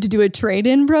get you to do a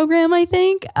trade-in program, I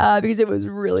think, because it was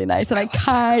really nice. And I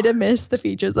kind of missed the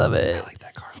features of it. I like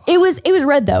that car. It was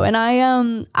red though. And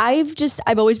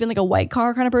I've always been like a white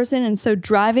car kind of person. And so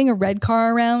driving a red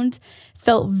car around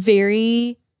felt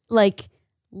very like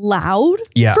loud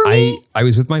for me. I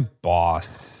was with my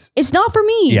boss. It's not for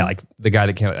me. Yeah, like the guy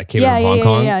that came from Hong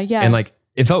Kong. Yeah. And like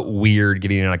it felt weird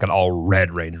getting in like an all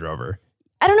red Range Rover.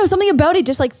 I don't know, something about it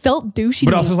just like felt douchey.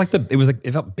 But also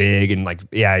it felt big and like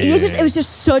it was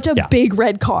just such a big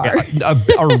red car. Yeah,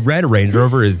 a red Range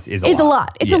Rover is a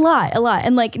lot. It's a lot.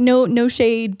 And like no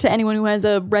shade to anyone who has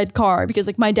a red car because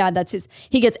like my dad,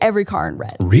 he gets every car in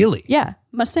red. Really? Yeah,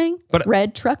 Mustang, but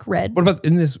red truck, red. What about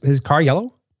his car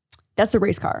yellow? That's the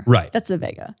race car. Right. That's the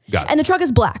Vega. Got it. And the truck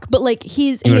is black, but like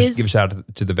You want to give a shout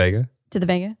out to the Vega? To the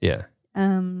Vega? Yeah.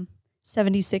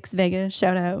 76 Vega,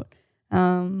 shout out.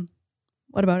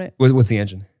 What about it? What's the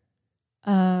engine?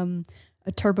 A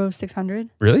turbo 600.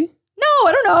 Really? No,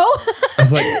 I don't know. I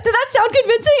was like, did that sound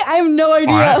convincing? I have no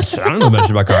idea. I don't know much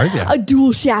about cars. Yeah. A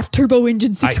dual shaft turbo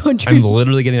engine 600. I'm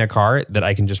literally getting a car that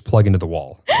I can just plug into the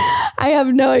wall. I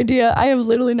have no idea. I have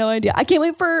literally no idea. I can't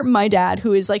wait for my dad,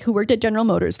 who worked at General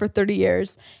Motors for 30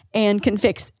 years and can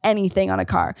fix anything on a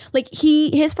car. Like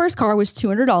his first car was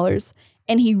 $200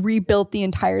 and he rebuilt the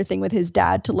entire thing with his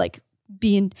dad to like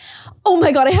be in. Oh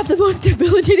my God, I have the most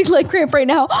debilitating leg cramp right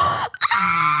now.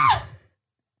 Ah!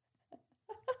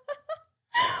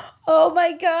 Oh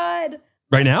my God.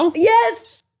 Right now?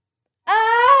 Yes.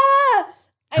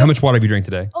 How much water have you drank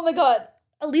today? Oh my God.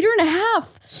 1.5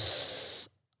 liters.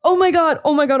 Oh my God.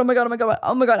 Oh my God. Oh my God. Oh my God.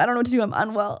 Oh my God. I don't know what to do. I'm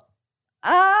unwell.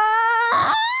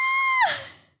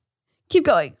 Keep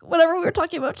going. Whatever we were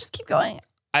talking about, just keep going.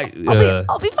 I'll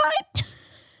be fine.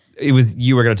 It was,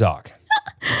 you were going to talk.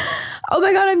 Oh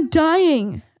my God. I'm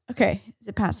dying. Okay. Is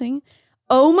it passing?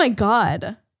 Oh my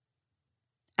God.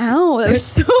 Ow. That was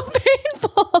so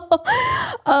painful.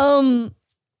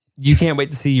 You can't wait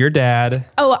to see your dad.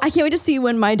 Oh, I can't wait to see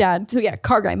when my dad, so yeah,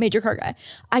 car guy, major car guy.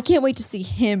 I can't wait to see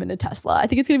him in a Tesla. I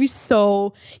think it's going to be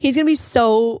so,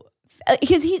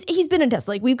 because he's been in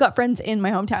Tesla. Like we've got friends in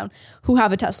my hometown who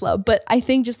have a Tesla, but I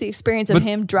think just the experience of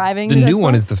him driving the new Tesla,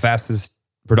 one is the fastest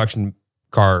production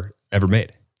car ever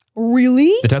made.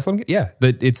 Really? The Tesla? Yeah.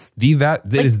 It's the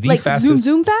fastest.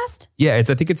 Zoom fast? Yeah. I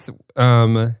think it's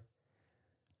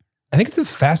the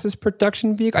fastest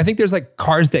production vehicle. I think there's like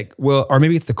cars that will, or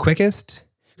maybe it's the quickest.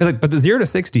 But the 0 to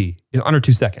 60 is under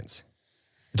 2 seconds.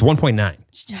 It's 1.9. I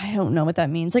don't know what that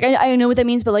means. Like I know what that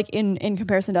means, but like in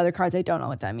comparison to other cars, I don't know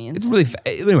what that means. It's really,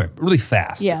 really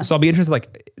fast. Yeah. So I'll be interested to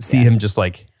like see him just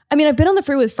like. I mean, I've been on the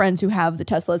freeway with friends who have the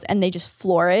Teslas and they just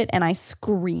floor it and I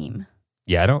scream.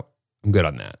 Yeah, I'm good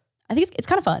on that. I think it's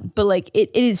kind of fun, but like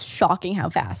it is shocking how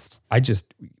fast.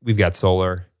 We've got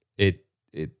solar. It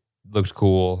looks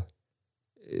cool.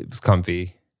 It was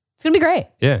comfy. It's going to be great.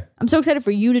 Yeah. I'm so excited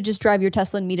for you to just drive your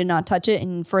Tesla and me to not touch it,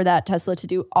 and for that Tesla to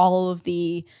do all of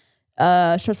the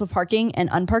stressful parking and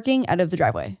unparking out of the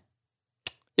driveway.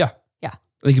 Yeah. Yeah.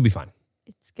 I think it'll be fine.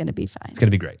 It's going to be fine. It's going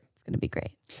to be great. It's going to be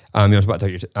great. You want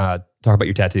to talk about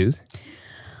your tattoos?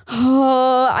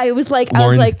 Oh, I was like,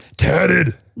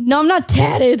 tatted. No, I'm not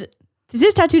tatted. This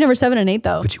is tattoo number 7 and 8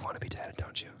 though. But you want to be tatted,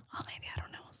 don't you? Oh, maybe. I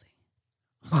don't know. We'll see.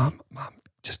 Mom,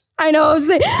 I know.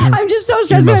 I'm just so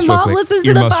stressed. My mom listens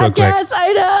to the podcast.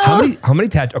 I know. How many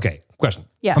tattoos? Okay, question.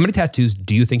 Yeah. How many tattoos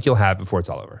do you think you'll have before it's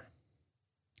all over?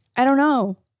 I don't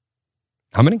know.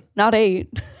 How many? Not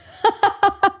 8.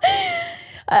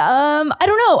 I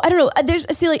don't know.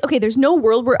 There's no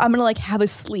world where I'm going to like have a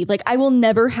sleeve. Like I will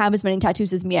never have as many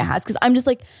tattoos as Mia has because I'm just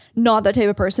like not that type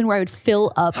of person where I would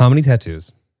fill up. How many tattoos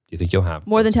do you think you'll have?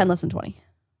 More than 10, less than 20.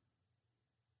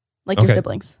 Like your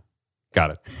siblings. Got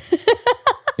it.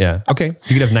 Yeah. Okay.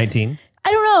 So you could have 19.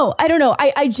 I don't know.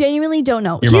 I genuinely don't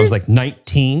know. Your mom's like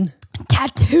 19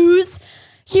 tattoos.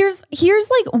 Here's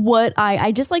like what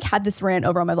I just like had this rant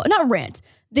over on my vlog. Not rant.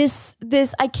 This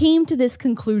I came to this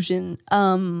conclusion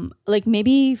like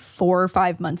maybe 4 or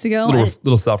 5 months ago.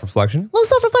 Little self-reflection.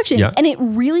 Yeah. And it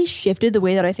really shifted the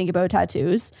way that I think about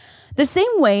tattoos. The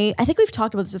same way, I think we've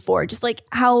talked about this before, just like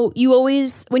how you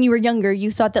always, when you were younger,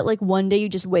 you thought that like one day you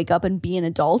just wake up and be an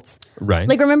adult. Right.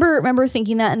 Like remember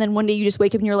thinking that, and then one day you just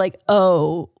wake up and you're like,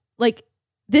 oh, like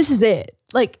this is it.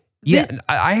 Like yeah,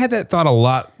 I had that thought a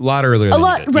lot earlier. A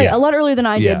lot earlier than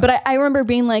I did. But I remember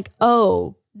being like,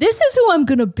 oh, this is who I'm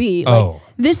gonna be. Like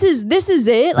this is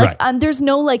it. Like there's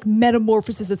no like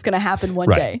metamorphosis that's gonna happen one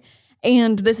day.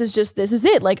 And this is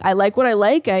it. Like, I like what I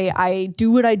like. I do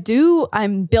what I do.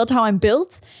 I'm built how I'm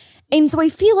built. And so I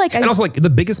feel like and also like the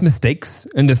biggest mistakes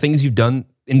and the things you've done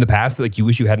in the past that like you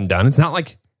wish you hadn't done. It's not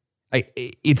like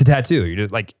it's a tattoo. You're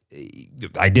just like,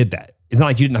 I did that. It's not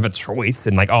like you didn't have a choice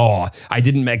and like, oh, I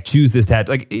didn't choose this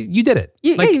tattoo. Like you did it.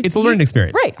 It's a learning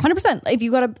experience. Right. 100%. If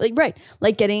you got to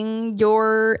like getting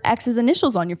your ex's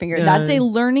initials on your finger, that's a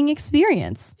learning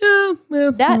experience. Yeah.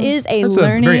 That is that's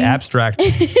learning. A very abstract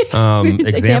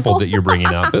example that you're bringing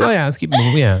up. But let's keep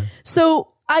moving. Yeah.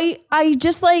 So I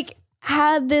just like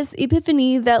had this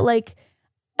epiphany that like,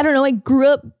 I don't know, I grew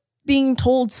up being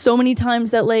told so many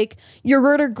times that like you're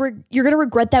gonna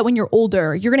regret that when you're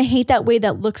older. You're gonna hate that way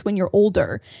that looks when you're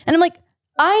older. And I'm like,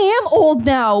 I am old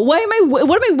now. What am I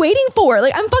waiting for?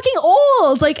 Like I'm fucking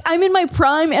old. Like I'm in my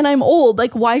prime and I'm old.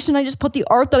 Like why shouldn't I just put the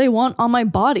art that I want on my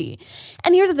body?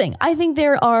 And here's the thing. I think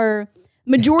there are a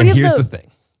majority of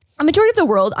the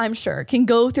world, I'm sure, can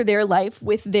go through their life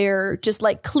with their just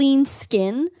like clean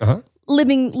skin.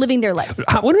 Living their life.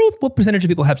 I wonder what percentage of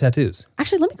people have tattoos.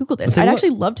 Actually, let me Google this. I'd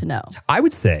actually love to know. I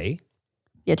would say.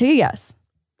 Yeah, take a guess.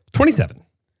 27.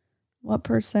 What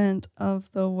percent of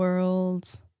the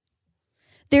world?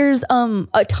 There's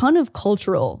a ton of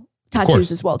cultural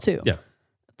tattoos as well too. Yeah.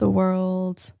 The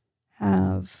world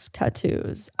have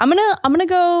tattoos. I'm gonna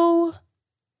go.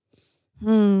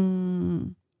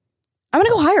 I'm gonna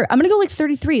go higher. I'm gonna go like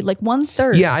 33, like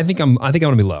 1/3. Yeah, I think I'm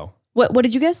gonna be low. What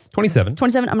did you guess? 27.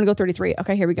 27. I'm going to go 33.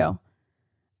 Okay, here we go.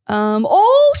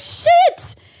 Oh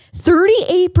shit.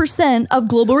 38% of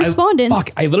global respondents.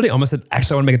 I literally almost said,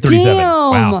 actually, I want to make it 37.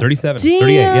 Damn. Wow, 37. Damn.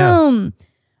 38,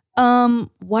 yeah.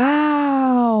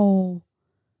 Wow.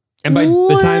 And by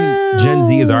the time Gen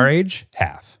Z is our age,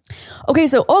 half. Okay,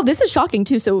 so this is shocking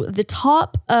too. So the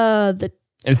top, And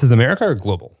this is America or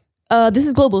global? This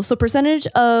is global. So percentage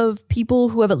of people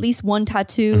who have at least one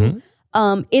tattoo,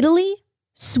 Italy,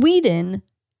 Sweden.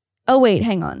 Oh wait,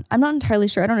 hang on. I'm not entirely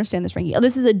sure. I don't understand this ranking. Oh,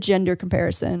 this is a gender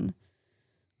comparison.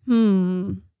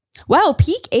 Wow,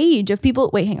 peak age of people.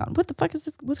 Wait, hang on. What the fuck is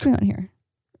this? What's going on here?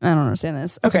 I don't understand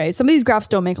this. Okay, some of these graphs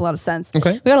don't make a lot of sense.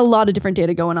 Okay. We got a lot of different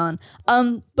data going on.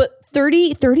 But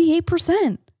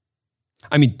 38%.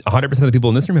 I mean, 100% of the people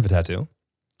in this room have a tattoo.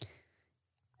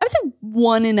 I would say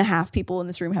 1.5 people in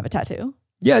this room have a tattoo.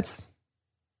 Yeah, it's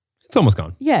almost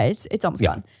gone. Yeah, it's almost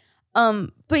gone.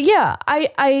 But yeah,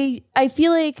 I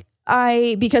feel like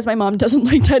because my mom doesn't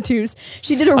like tattoos,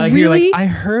 she did a really. I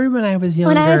heard when I was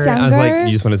younger. When I was like, younger.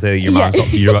 you just want to say your mom,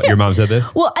 your mom said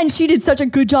this? Well, and she did such a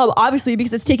good job, obviously,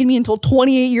 because it's taken me until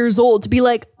 28 years old to be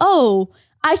like, oh,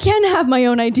 I can have my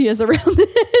own ideas around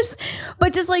this.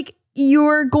 But just like,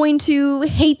 you're going to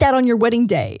hate that on your wedding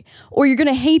day, or you're going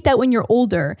to hate that when you're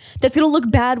older. That's going to look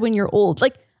bad when you're old.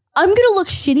 Like, I'm going to look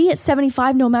shitty at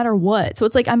 75 no matter what. So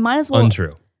it's like, I might as well.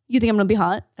 Untrue. You think I'm going to be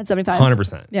hot at 75?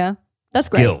 100%. Yeah. That's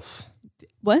great. Gilf.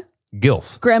 What?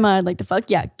 Gilf. Grandma I'd like to fuck.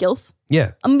 Yeah, gilf.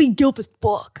 Yeah. I'm going to be gilf as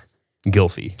fuck.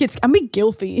 Gilfy. I'm going to be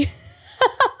gilfy.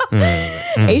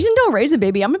 Asian don't raise it,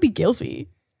 baby. I'm going to be gilfy.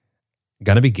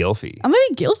 Gonna be gilfy. I'm going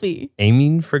to be gilfy.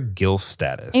 Aiming for gilf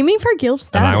status. Aiming for gilf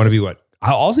status. And I want to be what?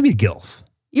 I'll also be a gilf.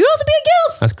 You can also be a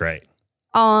gilf. That's great. Babe,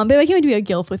 I can't wait to be a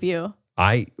gilf with you.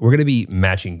 We're gonna be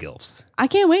matching gilfs. I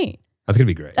can't wait. That's gonna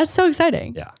be great. That's so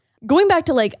exciting. Yeah. Going back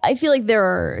to like, I feel like there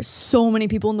are so many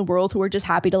people in the world who are just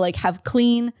happy to like have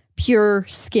clean, pure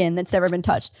skin that's never been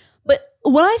touched. But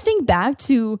when I think back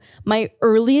to my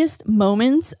earliest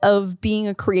moments of being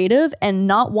a creative and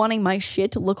not wanting my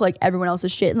shit to look like everyone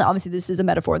else's shit, and obviously this is a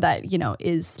metaphor that,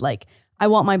 is like, I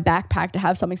want my backpack to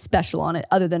have something special on it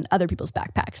other than other people's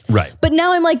backpacks. Right. But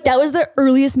now I'm like, that was the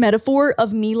earliest metaphor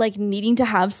of me like needing to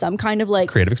have some kind of like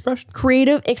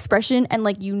creative expression and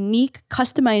like unique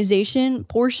customization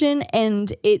portion.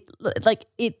 And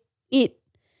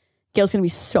Gail's gonna be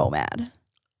so mad.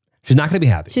 She's not gonna be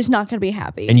happy. She's not gonna be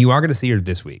happy. And you are gonna see her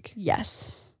this week.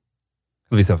 Yes.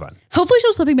 It'll be so fun. Hopefully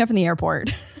she'll still pick me up from the airport.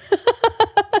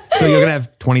 So you're gonna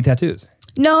have 20 tattoos.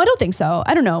 No, I don't think so.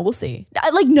 I don't know. We'll see.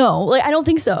 I don't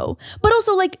think so. But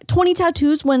also like 20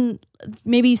 tattoos when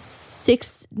maybe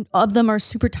 6 of them are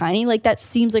super tiny. Like that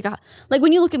seems like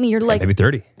when you look at me, you're like, maybe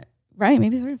 30. Right.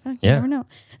 Maybe 35. Yeah. You never know.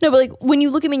 No, but like when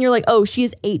you look at me and you're like, oh, she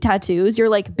has 8 tattoos. You're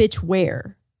like, bitch,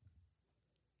 where?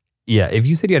 Yeah. If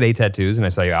you said you had 8 tattoos and I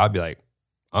saw you, I'd be like,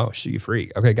 oh, shit, you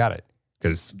freak. Okay. Got it.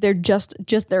 Because they're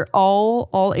they're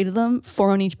all 8 of them,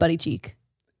 4 on each buddy cheek.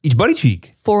 Each buddy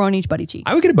cheek? 4 on each buddy cheek.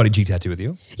 I would get a buddy cheek tattoo with you.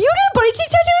 You get a buddy cheek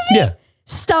tattoo with me? Yeah.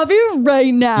 Stop it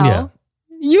right now. Yeah.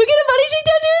 You get a buddy cheek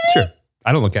tattoo with me? Sure.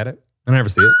 I don't look at it. I never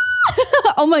see it.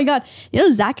 Oh my God. You know,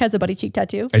 Zach has a buddy cheek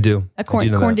tattoo. I do. A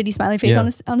corn diddy smiley face on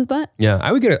his butt. Yeah.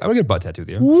 I would get a butt tattoo with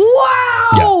you.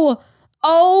 Wow. Yeah.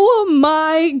 Oh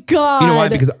my God. You know why?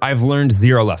 Because I've learned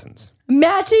 0 lessons.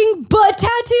 Matching butt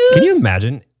tattoos? Can you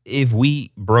imagine if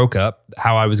we broke up,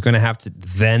 how I was going to have to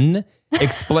then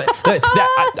explain?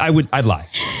 I'd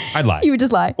lie. You would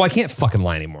just lie. Well, I can't fucking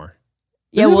lie anymore.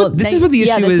 This is what the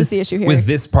issue is the issue here. With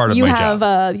this part of my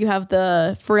job. You have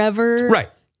the forever. Right.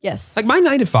 Yes. Like my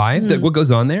 9 to 5, that what goes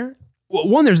on there. Well,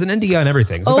 one, there's an NDA on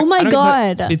everything. So oh my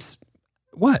God. It's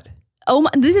what? Oh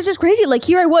my, this is just crazy. Like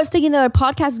here I was thinking that a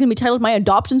podcast is going to be titled My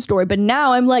Adoption Story, but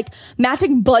now I'm like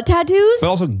matching butt tattoos. But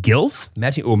also GILF?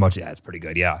 Matching, yeah, it's pretty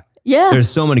good. Yeah. Yeah. There's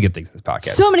so many good things in this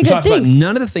podcast. So many good things. About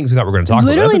none of the things we thought we were going to talk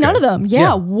Literally about. none of them. Yeah.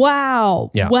 Yeah.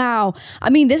 Wow. Yeah. Wow. I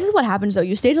mean, this is what happens though.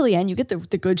 You stay till the end. You get the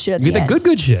good shit at the end. You get the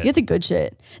good shit. You get the good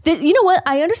shit. You know what?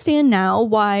 I understand now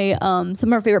why some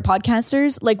of our favorite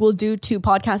podcasters like will do 2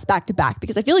 podcasts back to back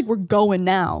because I feel like we're going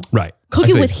now. Right.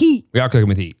 Cooking with heat. We are cooking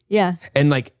with heat. Yeah. And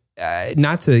like,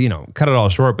 not to, cut it all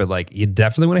short, but like you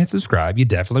definitely want to hit subscribe. You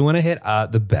definitely want to hit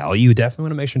the bell. You definitely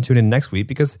want to make sure to tune in next week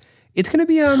because it's going to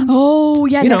be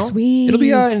next week. It'll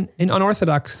be an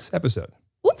unorthodox episode.